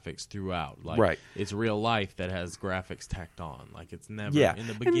graphics throughout. Like, right. It's real life that has graphics tacked on. Like, it's never in the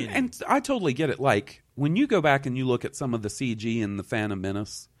and, beginning. and I totally get it. Like, when you go back and you look at some of the CG in The Phantom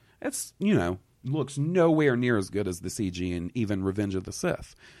Menace, it's, looks nowhere near as good as the CG in even Revenge of the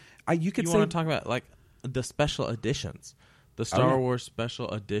Sith. You want to talk about, like, the special editions. The Star Wars special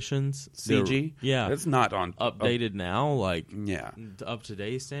editions. CG? Yeah. It's not on... updated now, like, yeah. up to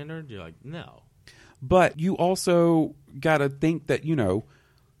today's standard. You're like, no. But you also got to think that,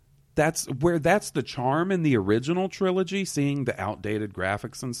 that's the charm in the original trilogy, seeing the outdated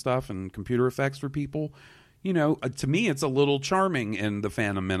graphics and stuff and computer effects for people. To me, it's a little charming in The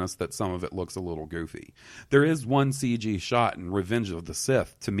Phantom Menace that some of it looks a little goofy. There is one CG shot in Revenge of the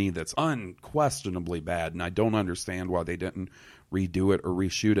Sith, to me, that's unquestionably bad, and I don't understand why they didn't redo it or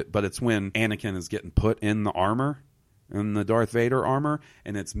reshoot it. But it's when Anakin is getting put in the armor, in the Darth Vader armor,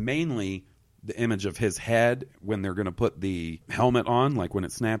 and it's mainly the image of his head when they're going to put the helmet on, like when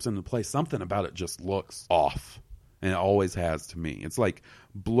it snaps into place. Something about it just looks off. And it always has to me. It's like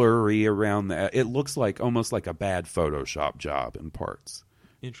blurry around that. It looks like almost like a bad Photoshop job in parts.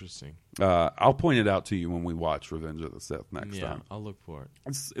 Interesting. I'll point it out to you when we watch Revenge of the Sith next time. I'll look for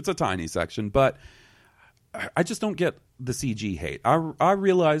it. It's a tiny section, but I just don't get the CG hate. I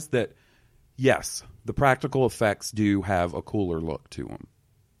realize that, yes, the practical effects do have a cooler look to them.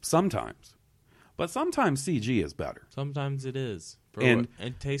 Sometimes. But sometimes CG is better. Sometimes it is. And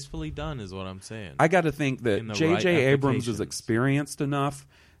tastefully done is what I'm saying. I got to think that J.J. Abrams is experienced enough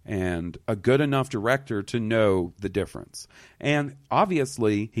and a good enough director to know the difference. And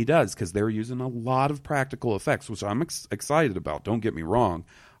obviously he does, because they're using a lot of practical effects, which I'm excited about. Don't get me wrong.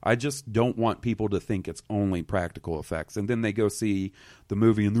 I just don't want people to think it's only practical effects. And then they go see the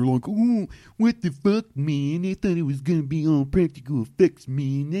movie and they're like, oh, what the fuck, man? They thought it was going to be all practical effects,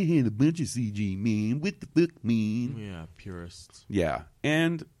 man. They had a bunch of CG, man. What the fuck, man? Yeah, purists. Yeah,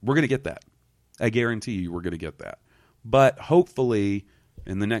 and we're going to get that. I guarantee you we're going to get that. But hopefully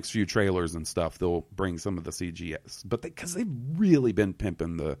in the next few trailers and stuff, they'll bring some of the CGs. But because they've really been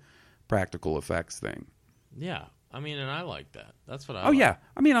pimping the practical effects thing. Yeah. I mean, and I like that. That's what I like. Oh, yeah.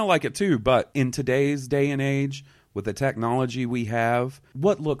 I mean, I like it too. But in today's day and age, with the technology we have,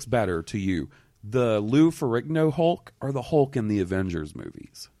 what looks better to you? The Lou Ferrigno Hulk or the Hulk in the Avengers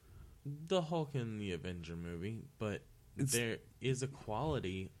movies? The Hulk in the Avenger movie. But there is a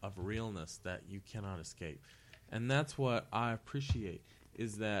quality of realness that you cannot escape. And that's what I appreciate,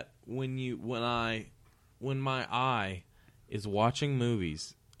 is that when my eye is watching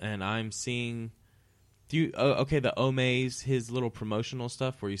movies and I'm seeing... the Omaze, his little promotional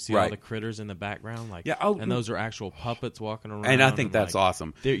stuff where you see all the critters in the background, and those are actual puppets walking around. And I think that's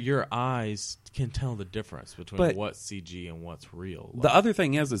awesome. Your eyes can tell the difference between what's CG and what's real. The other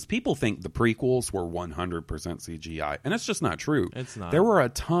thing is people think the prequels were 100% CGI, and it's just not true. It's not. There were a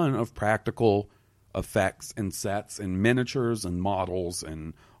ton of practical effects and sets and miniatures and models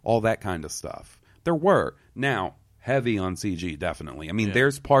and all that kind of stuff. There were. Now, heavy on CG, definitely. I mean,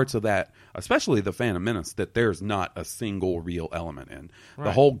 there's parts of that, especially the Phantom Menace, that there's not a single real element in. Right.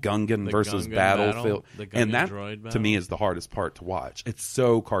 The whole Gungan versus battlefield, and that to me is the hardest part to watch. It's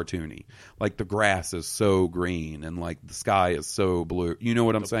so cartoony. Like the grass is so green, and like the sky is so blue. You know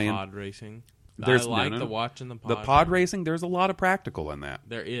what I'm saying? Pod racing. There's watching the pod. The pod racing. There's a lot of practical in that.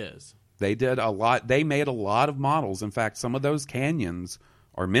 There is. They did a lot. They made a lot of models. In fact, some of those canyons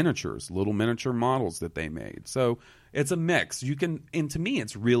are miniatures, little miniature models that they made. So it's a mix. You can, and to me,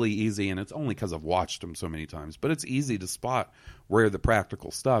 it's really easy, and it's only because I've watched them so many times, but it's easy to spot where the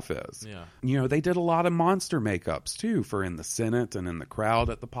practical stuff is. Yeah. They did a lot of monster makeups, too, for in the Senate and in the crowd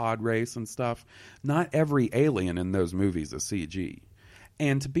at the pod race and stuff. Not every alien in those movies is CG.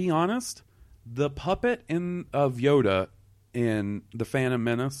 And to be honest, the puppet of Yoda in The Phantom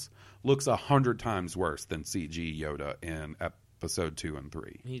Menace looks 100 times worse than CG Yoda in Episode 2 and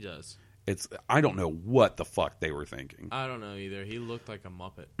 3. He does. I don't know what the fuck they were thinking. I don't know either. He looked like a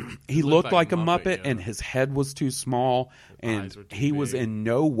Muppet. He looked like a Muppet, and his head was too small, and he was in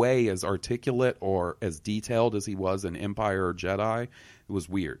no way as articulate or as detailed as he was in Empire or Jedi. It was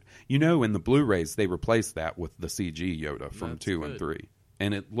weird. In the Blu-rays, they replaced that with the CG Yoda from 2 and 3,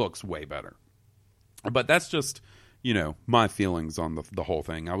 and it looks way better. But that's just... my feelings on the whole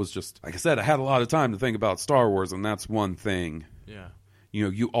thing. I was just, like I said, I had a lot of time to think about Star Wars, and that's one thing. Yeah.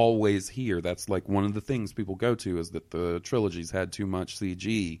 You always hear, that's like one of the things people go to, is that the trilogies had too much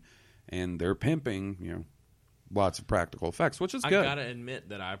CG, and they're pimping, lots of practical effects, which is good. I gotta admit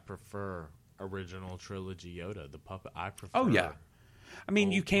that I prefer original trilogy Yoda, the puppet. I prefer. Oh, yeah. I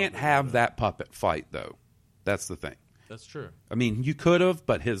mean, you can't have that puppet fight, though. That's the thing. That's true. I mean, you could have,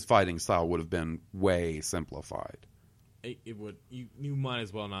 but his fighting style would have been way simplified. it would. You might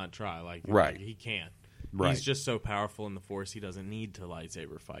as well not try. Like he can't. Right. He's just so powerful in the Force. He doesn't need to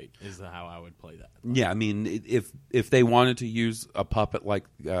lightsaber fight. Is how I would play that. Yeah, I mean, if they wanted to use a puppet like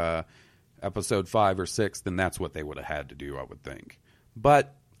Episode 5 or 6, then that's what they would have had to do, I would think.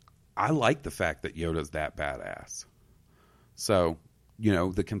 But I like the fact that Yoda's that badass. So,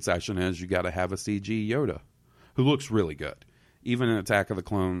 the concession is you got to have a CG Yoda who looks really good. Even in Attack of the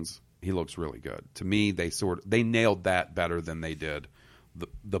Clones, he looks really good. To me, they nailed that better than they did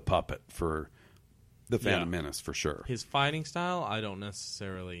the puppet for the Phantom Menace, for sure. His fighting style, I don't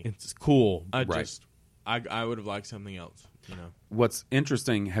necessarily. It's cool. I would have liked something else. What's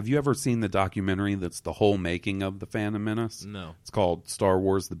interesting? Have you ever seen the documentary that's the whole making of the Phantom Menace? No. It's called Star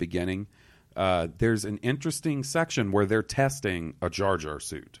Wars: The Beginning. There's an interesting section where they're testing a Jar Jar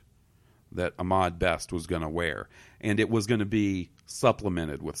suit that Ahmad Best was going to wear, and it was going to be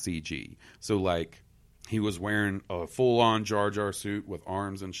supplemented with CG. So, like, he was wearing a full-on Jar Jar suit with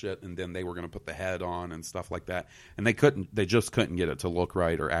arms and shit, and then they were going to put the head on and stuff like that. And they just couldn't get it to look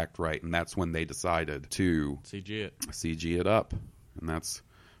right or act right, and that's when they decided to CG it up. And that's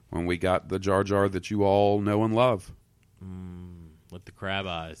when we got the Jar Jar that you all know and love. With the crab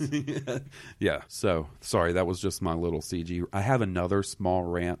eyes. Yeah, so, sorry, that was just my little CG. I have another small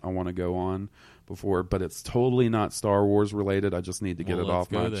rant I want to go on before, but it's totally not Star Wars related. I just need to get it off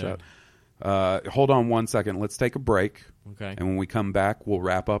my chest. Hold on 1 second. Let's take a break. Okay. And when we come back, we'll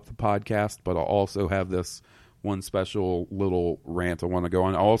wrap up the podcast, but I'll also have this one special little rant I want to go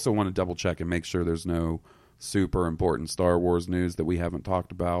on. I also want to double check and make sure there's no super important Star Wars news that we haven't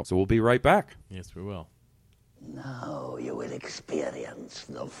talked about. So we'll be right back. Yes, we will. Now you will experience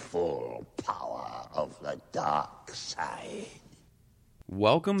the full power of the dark side.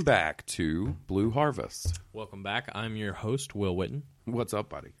 Welcome back to Blue Harvest. Welcome back. I'm your host, Will Witten. What's up,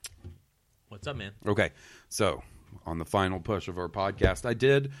 buddy? What's up, man? Okay, so on the final push of our podcast, I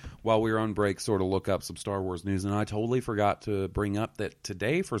did, while we were on break, sort of look up some Star Wars news, and I totally forgot to bring up that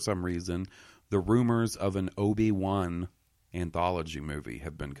today, for some reason, the rumors of an Obi-Wan anthology movie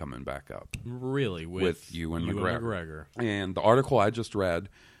have been coming back up. Really? With Ewan McGregor. And the article I just read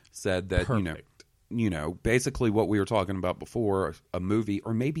said that, basically what we were talking about before, a movie,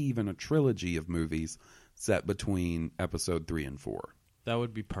 or maybe even a trilogy of movies set between Episode 3 and 4. That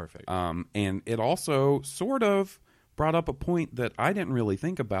would be perfect. And it also sort of brought up a point that I didn't really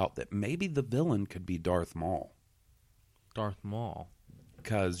think about, that maybe the villain could be Darth Maul. Darth Maul?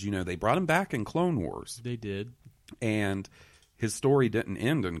 Because, they brought him back in Clone Wars. They did. And his story didn't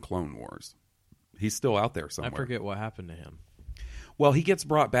end in Clone Wars. He's still out there somewhere. I forget what happened to him. Well, he gets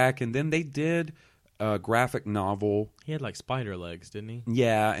brought back, and then they did a graphic novel. He had like spider legs, didn't he?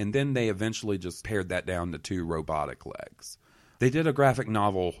 Yeah, and then they eventually just pared that down to 2 robotic legs. They did a graphic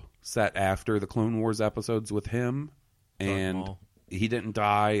novel set after the Clone Wars episodes with him, and he didn't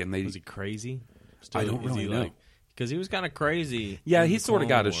die. And was he crazy? I don't really know. Because he was kind of crazy. Yeah, he sort of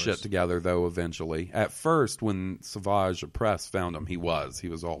got his shit together, though, eventually. At first, when Savage Opress found him, he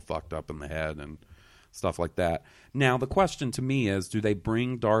was all fucked up in the head and stuff like that. Now, the question to me is, do they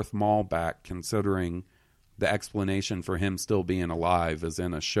bring Darth Maul back, considering the explanation for him still being alive is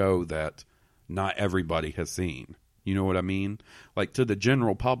in a show that not everybody has seen? You know what I mean? Like, to the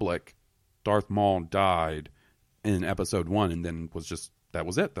general public, Darth Maul died in Episode 1 and then that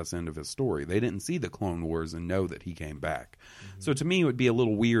was it. That's the end of his story. They didn't see the Clone Wars and know that he came back. Mm-hmm. So to me, it would be a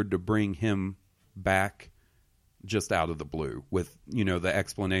little weird to bring him back just out of the blue with, the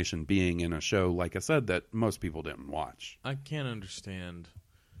explanation being in a show, like I said, that most people didn't watch. I can't understand,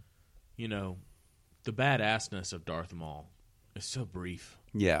 the badassness of Darth Maul is so brief.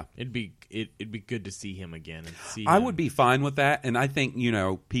 Yeah. It'd be good to see him again. And I would be fine with that, and I think,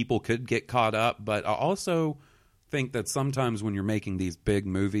 people could get caught up, but I also think that sometimes when you're making these big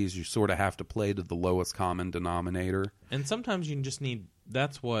movies, you sort of have to play to the lowest common denominator. And sometimes you just need,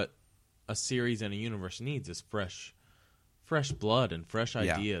 that's what a series and a universe needs, is fresh blood and fresh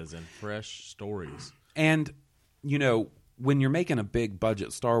ideas and fresh stories. And, when you're making a big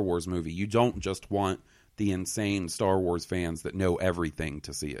budget Star Wars movie, you don't just want the insane Star Wars fans that know everything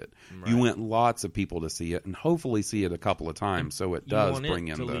to see it. Right. You want lots of people to see it and hopefully see it a couple of times, so it does bring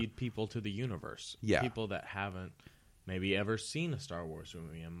in lead people to the universe. Yeah. People that haven't maybe ever seen a Star Wars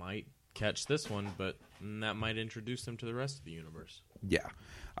movie and might catch this one, but that might introduce them to the rest of the universe. Yeah.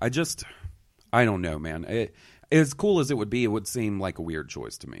 I don't know, man. As cool as it would seem like a weird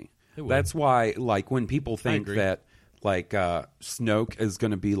choice to me. That's why, like, when people think that Snoke is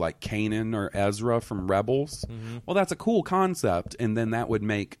going to be like Kanan or Ezra from Rebels. Mm-hmm. Well, that's a cool concept, and then that would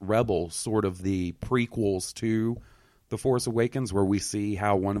make Rebels sort of the prequels to The Force Awakens, where we see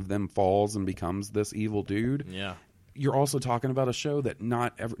how one of them falls and becomes this evil dude. Yeah. you're also talking about a show that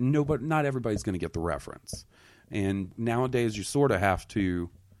not everybody's going to get the reference. And nowadays you sort of have to,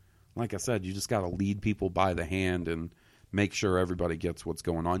 like I said, you just got to lead people by the hand and make sure everybody gets what's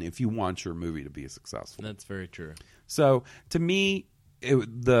going on if you want your movie to be successful. That's very true. So to me,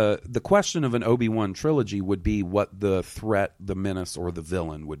 the question of an Obi-Wan trilogy would be what the threat, the menace, or the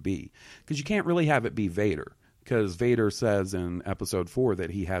villain would be. Because you can't really have it be Vader. Because Vader says in Episode 4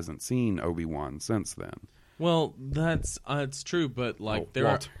 that he hasn't seen Obi-Wan since then. Well, that's it's true, but like there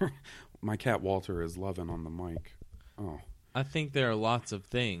Walter. My cat Walter is loving on the mic. Oh, I think there are lots of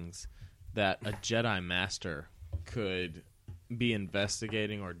things that a Jedi Master could be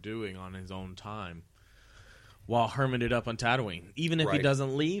investigating or doing on his own time while hermited up on Tatooine. Even if he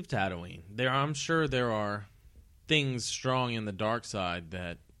doesn't leave Tatooine, I'm sure there are things strong in the dark side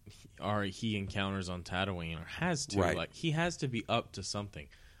that he encounters on Tatooine or has to. Right. Like he has to be up to something.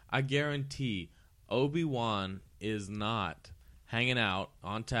 I guarantee Obi-Wan is not hanging out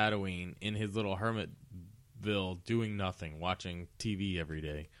on Tatooine in his little Hermitville doing nothing, watching TV every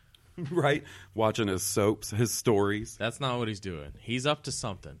day. Right. Watching his soaps, his stories. That's not what he's doing. He's up to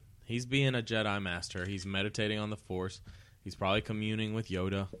something. He's being a Jedi Master. He's meditating on the Force. He's probably communing with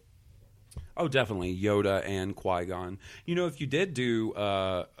Yoda. Oh, definitely. Yoda and Qui-Gon. You know, if you did do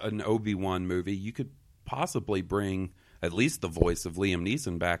an Obi-Wan movie, you could possibly bring at least the voice of Liam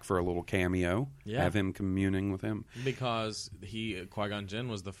Neeson back for a little cameo. Yeah. Have him communing with him. Because Qui-Gon Jinn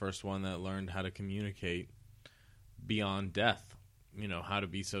was the first one that learned how to communicate beyond death. You know, how to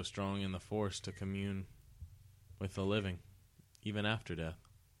be so strong in the Force to commune with the living, even after death.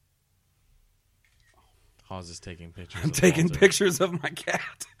 Hawes is taking pictures. I'm taking pictures of my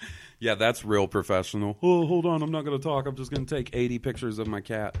cat. Yeah, that's real professional. Oh, hold on. I'm not going to talk. I'm just going to take 80 pictures of my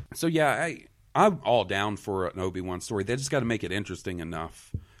cat. So, yeah, I'm all down for an Obi-Wan story. They just got to make it interesting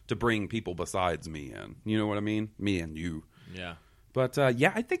enough to bring people besides me in. You know what I mean? Me and you. Yeah. But,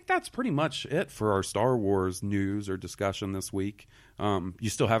 yeah, I think that's pretty much it for our Star Wars news or discussion this week. You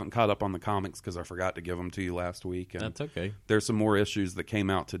still haven't caught up on the comics because I forgot to give them to you last week. And that's okay. There's some more issues that came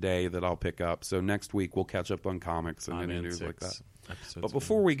out today that I'll pick up. So next week we'll catch up on comics and any news like that. But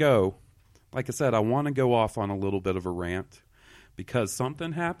before we go, like I said, I want to go off on a little bit of a rant because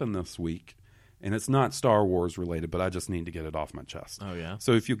something happened this week. And it's not Star Wars related, but I just need to get it off my chest. Oh, yeah?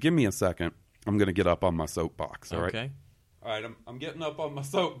 So if you give me a second, I'm going to get up on my soapbox. All right? Okay. All right, I'm getting up on my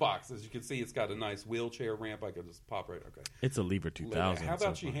soapbox. As you can see, it's got a nice wheelchair ramp. I can just pop right. Okay. It's a Lever 2000. How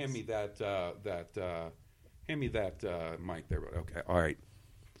about you hand me that mic there? Okay. All right.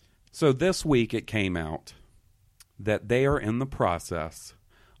 So this week it came out that they are in the process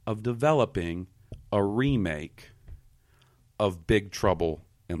of developing a remake of Big Trouble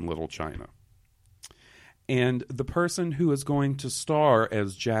in Little China. And the person who is going to star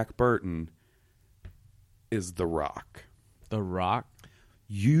as Jack Burton is The Rock. The Rock?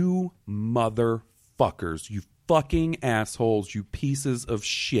 You motherfuckers. You fucking assholes. You pieces of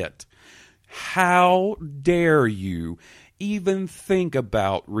shit. How dare you even think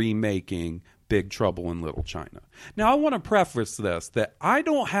about remaking Big Trouble in Little China? Now, I want to preface this that I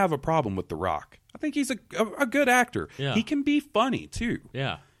don't have a problem with The Rock. I think he's a good actor. Yeah. He can be funny, too.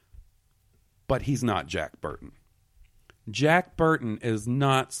 Yeah. But he's not Jack Burton. Jack Burton is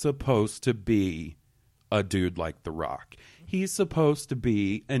not supposed to be a dude like The Rock. He's supposed to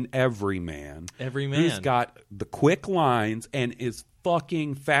be an everyman. Who's got the quick lines and is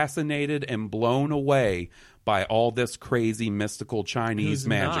fucking fascinated and blown away by all this crazy mystical Chinese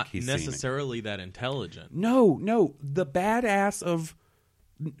magic he's seen. Not necessarily that intelligent. No. The badass of...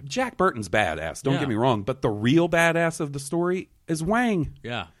 Jack Burton's badass, don't get me wrong, but the real badass of the story is Wang.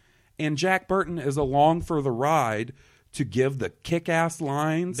 Yeah. And Jack Burton is along for the ride to give the kick-ass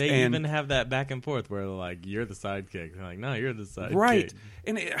lines. They even have that back and forth where they're like, you're the sidekick. They're like, no, you're the sidekick. Right.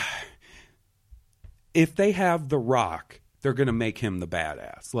 And if they have The Rock, they're going to make him the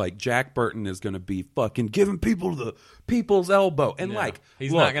badass. Like, Jack Burton is going to be fucking giving people the people's elbow. And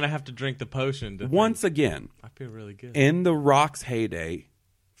he's not going to have to drink the potion. Once again, I feel really good. In The Rock's heyday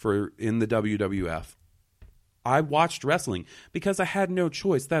in the WWF, I watched wrestling because I had no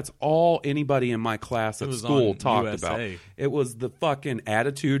choice. That's all anybody in my class at school talked about. It was the fucking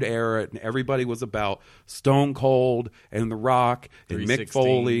Attitude Era, and everybody was about Stone Cold and The Rock and Mick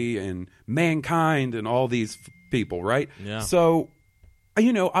Foley and Mankind and all these people, right? Yeah. So,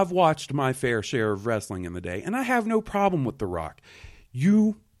 I've watched my fair share of wrestling in the day, and I have no problem with The Rock.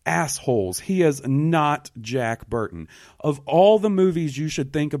 You assholes. He is not Jack Burton. Of all the movies you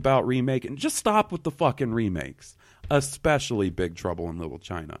should think about remaking, just stop with the fucking remakes, especially Big Trouble in Little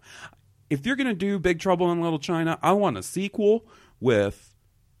China. If you're going to do Big Trouble in Little China, I want a sequel with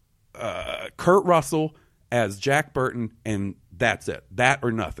Kurt Russell as Jack Burton, and that's it. That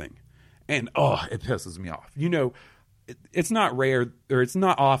or nothing. And, it pisses me off. You know, it's not rare, or it's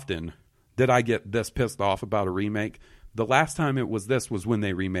not often that I get this pissed off about a remake. The last time it was this was when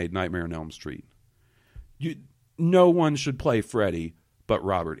they remade Nightmare on Elm Street. No one should play Freddy but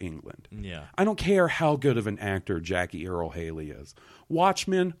Robert Englund. Yeah. I don't care how good of an actor Jackie Earle Haley is.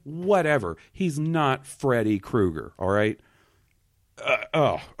 Watchmen, whatever. He's not Freddy Krueger, all right?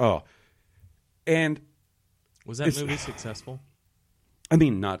 And was that movie successful? I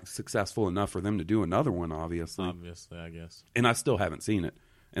mean, not successful enough for them to do another one, obviously. Obviously, I guess. And I still haven't seen it,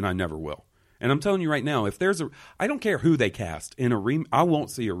 and I never will. And I'm telling you right now, if there's I don't care who they cast in I won't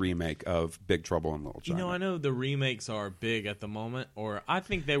see a remake of Big Trouble in Little China. You know, I know the remakes are big at the moment, or I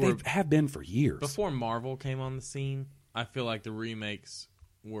think they have been for years. Before Marvel came on the scene, I feel like the remakes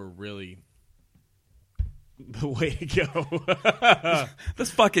were really the way to go.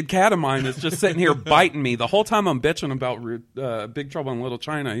 This fucking cat of mine is just sitting here biting me the whole time I'm bitching about Big Trouble in Little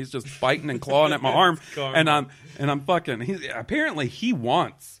China. He's just biting and clawing at my arm, and I'm fucking. Apparently he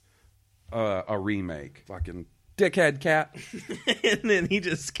wants a remake. Fucking dickhead cat. And then he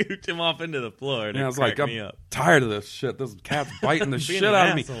just scooped him off into the floor, and I was like, I'm tired of this shit. This cat's biting the shit out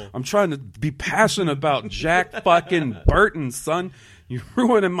of me. I'm trying to be passionate about Jack fucking Burton, son. You're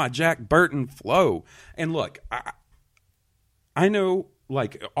ruining my Jack Burton flow. And look, I know,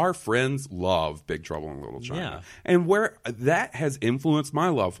 like, our friends love Big Trouble in Little China. Yeah. And where that has influenced my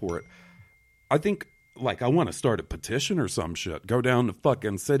love for it, I think, like, I want to start a petition or some shit. Go down to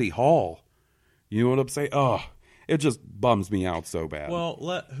fucking City Hall. You know what I'm saying? Oh, it just bums me out so bad.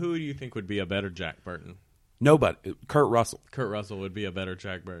 Well, who do you think would be a better Jack Burton? Nobody. Kurt Russell. Kurt Russell would be a better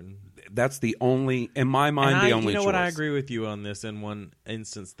Jack Burton. That's the only, in my mind, the only choice. You know what? I agree with you on this in one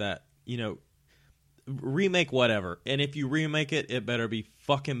instance that, you know, remake whatever. And if you remake it, it better be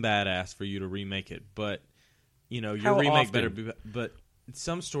fucking badass for you to remake it. But, you know, your remake better be, but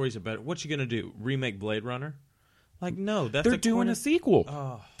some stories are better. What you going to do? Remake Blade Runner? Like, no, they're doing a sequel.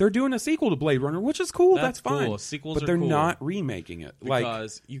 Oh. They're doing a sequel to Blade Runner, which is cool. That's fine. Cool. Sequels but are they're cool. not remaking it.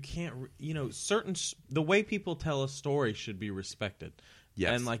 Because you can't, you know, the way people tell a story should be respected.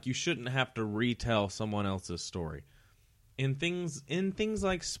 Yes. And, like, you shouldn't have to retell someone else's story. In things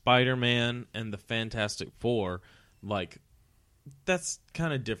like Spider-Man and the Fantastic Four, like, that's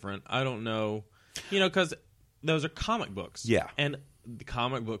kind of different. I don't know. You know, because those are comic books. Yeah. And the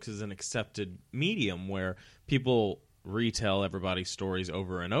comic books is an accepted medium where people retell everybody's stories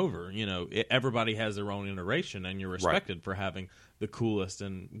over and over. You know, everybody has their own iteration, and you're respected for having the coolest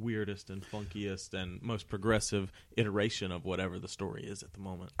and weirdest and funkiest and most progressive iteration of whatever the story is at the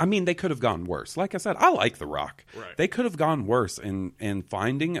moment. I mean, they could have gone worse. Like I said, I like The Rock. Right. They could have gone worse in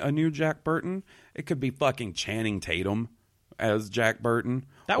finding a new Jack Burton. It could be fucking Channing Tatum as Jack Burton.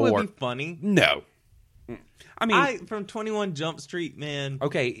 That would be funny. No. I mean, from 21 Jump Street, man.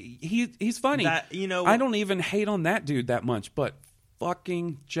 Okay, he's funny. You know, I don't even hate on that dude that much, but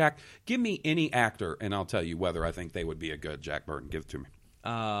fucking Jack. Give me any actor, and I'll tell you whether I think they would be a good Jack Burton. Give it to me.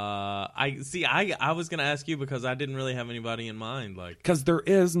 I was going to ask you because I didn't really have anybody in mind. Like, because there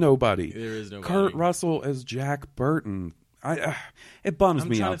is nobody. There is nobody. Kurt Russell as Jack Burton. It bums me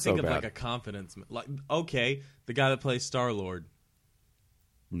out so bad. I'm trying to think of like a confidence. Like, okay, the guy that plays Star-Lord.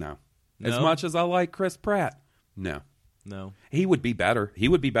 No. As much as I like Chris Pratt, no. He would be better. He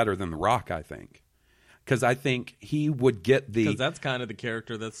would be better than The Rock, I think. Because I think he would get the... Because that's kind of the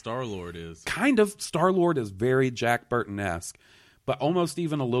character that Star-Lord is. Kind of. Star-Lord is very Jack Burton-esque, but almost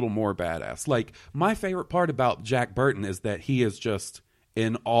even a little more badass. Like, my favorite part about Jack Burton is that he is just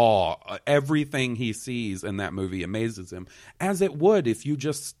in awe. Everything he sees in that movie amazes him. As it would if you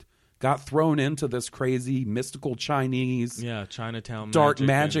just... got thrown into this crazy mystical Chinese, Chinatown dark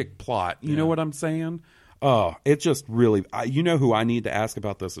magic plot. You know what I'm saying? Oh, it just really. You know who I need to ask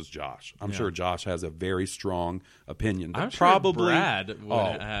about this is Josh. I'm sure Josh has a very strong opinion. I'm probably sure Brad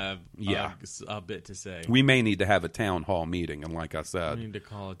would have a bit to say. We may need to have a town hall meeting, and like I said, we need to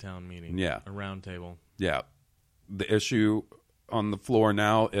call a town meeting. Yeah, a round table. Yeah, the issue on the floor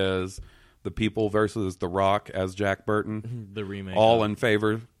now is the people versus The Rock as Jack Burton. The remake. All in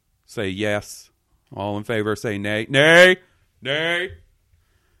favor. Say yes. All in favor, say nay. Nay! Nay!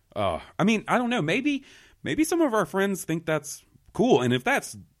 I mean, I don't know. Maybe some of our friends think that's cool. And if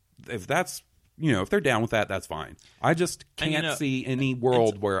that's you know, if they're down with that, that's fine. I just can't see any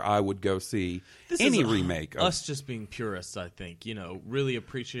world where I would go see any remake. Us just being purists, I think. You know, really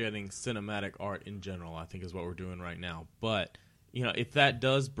appreciating cinematic art in general, I think is what we're doing right now. But, you know, if that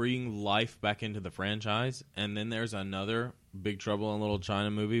does bring life back into the franchise, and then there's another Big Trouble in Little China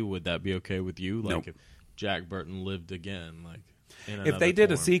movie, would that be okay with you? Like, nope. If Jack Burton lived again, like, If they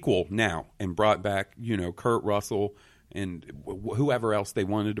did a sequel now and brought back, Kurt Russell and whoever else they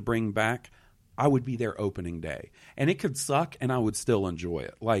wanted to bring back, I would be there opening day. And it could suck, and I would still enjoy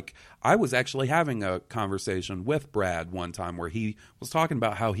it. Like, I was actually having a conversation with Brad one time where he was talking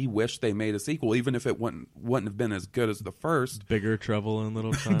about how he wished they made a sequel, even if it wouldn't have been as good as the first. Bigger Trouble in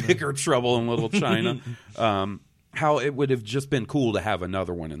Little China. Bigger Trouble in Little China. How it would have just been cool to have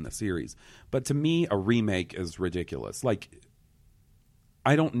another one in the series. But to me, a remake is ridiculous. Like,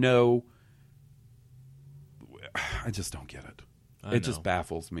 I don't know. I just don't get it. It just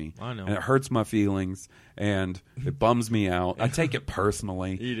baffles me. I know. And it hurts my feelings, and it bums me out. I take it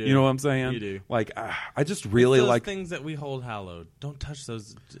personally. You do. You know what I'm saying? You do. Like, I just really those like things that we hold hallowed. Don't touch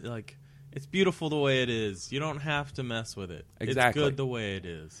those. Like, it's beautiful the way it is. You don't have to mess with it. Exactly. It's good the way it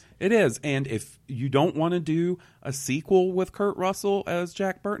is. It is. And if you don't want to do a sequel with Kurt Russell as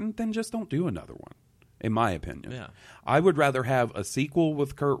Jack Burton, then just don't do another one, in my opinion. Yeah. I would rather have a sequel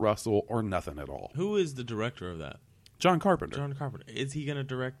with Kurt Russell or nothing at all. Who is the director of that? John Carpenter. John Carpenter. Is he going to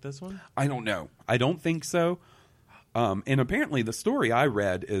direct this one? I don't know. I don't think so. And apparently the story I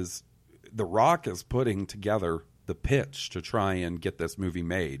read is The Rock is putting together the pitch to try and get this movie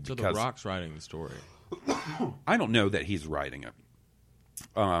made. So The Rock's writing the story. I don't know that he's writing it.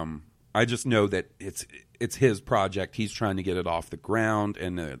 I just know that it's his project. He's trying to get it off the ground,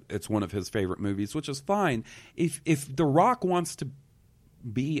 and it's one of his favorite movies, which is fine. If The Rock wants to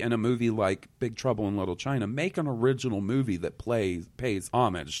be in a movie like Big Trouble in Little China, make an original movie that pays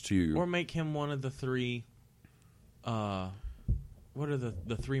homage to, or make him one of the three. What are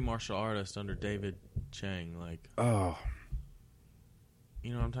the three martial artists under David Chang? Like, you know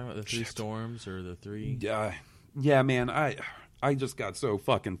what I'm talking about? The three storms or the three? Yeah, man. I just got so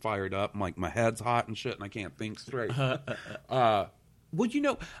fucking fired up. Like, my head's hot and shit, and I can't think straight. Well,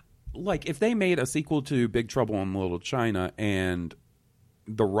 like, if they made a sequel to Big Trouble in Little China and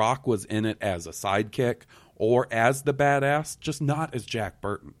The Rock was in it as a sidekick or as the badass, just not as Jack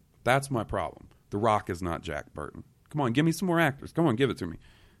Burton. That's my problem. The Rock is not Jack Burton. Come on, give me some more actors. Come on, give it to me.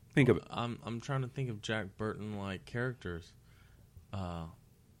 Think of it. I'm trying to think of Jack Burton-like characters.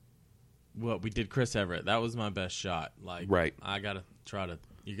 Well, we did Chris Everett. That was my best shot. Like, right. I gotta try to.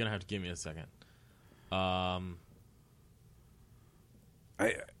 You're gonna have to give me a second.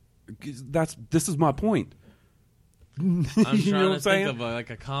 This is my point. I'm trying to think saying? of a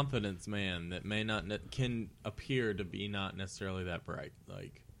confidence man that may not can appear to be not necessarily that bright.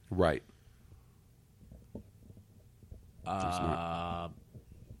 Like, right.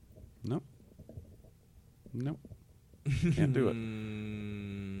 Nope. Can't do it.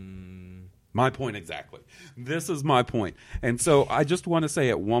 My point exactly. This is my point. And so I just want to say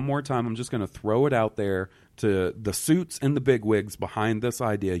it one more time. I'm just going to throw it out there to the suits and the bigwigs behind this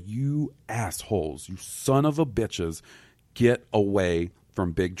idea. You assholes, you son of a bitches, get away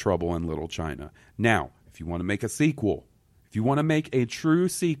from Big Trouble in Little China. Now, if you want to make a sequel, if you want to make a true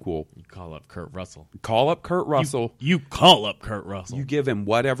sequel, you call up Kurt Russell. You call up Kurt Russell. You give him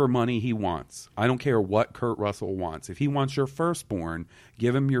whatever money he wants. I don't care what Kurt Russell wants. If he wants your firstborn,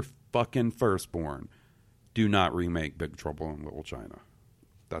 give him your fucking firstborn. Do not remake Big Trouble in Little China.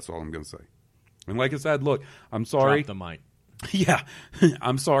 That's all I'm going to say. And like I said, look, I'm sorry. Drop the mic. Yeah.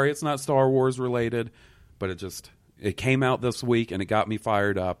 I'm sorry it's not Star Wars related, but it came out this week and it got me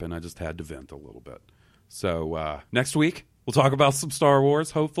fired up and I just had to vent a little bit. So next week, we'll talk about some Star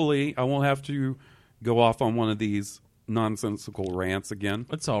Wars. Hopefully, I won't have to go off on one of these nonsensical rants again.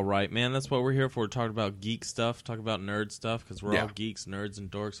 It's all right, man. That's what we're here for. Talk about geek stuff, talk about nerd stuff, because we're all geeks, nerds, and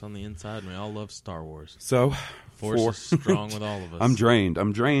dorks on the inside, and we all love Star Wars. So, Force is strong with all of us. I'm drained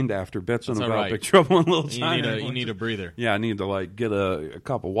after bitching about right. Big Trouble in Little China. You need a breather. Yeah, I need to get a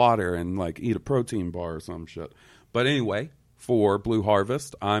cup of water and eat a protein bar or some shit. But anyway, for Blue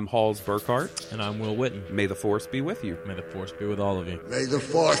Harvest, I'm Halls Burkhart. And I'm Will Witten. May the Force be with you. May the Force be with all of you. May the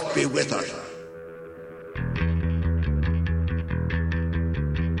Force be with us.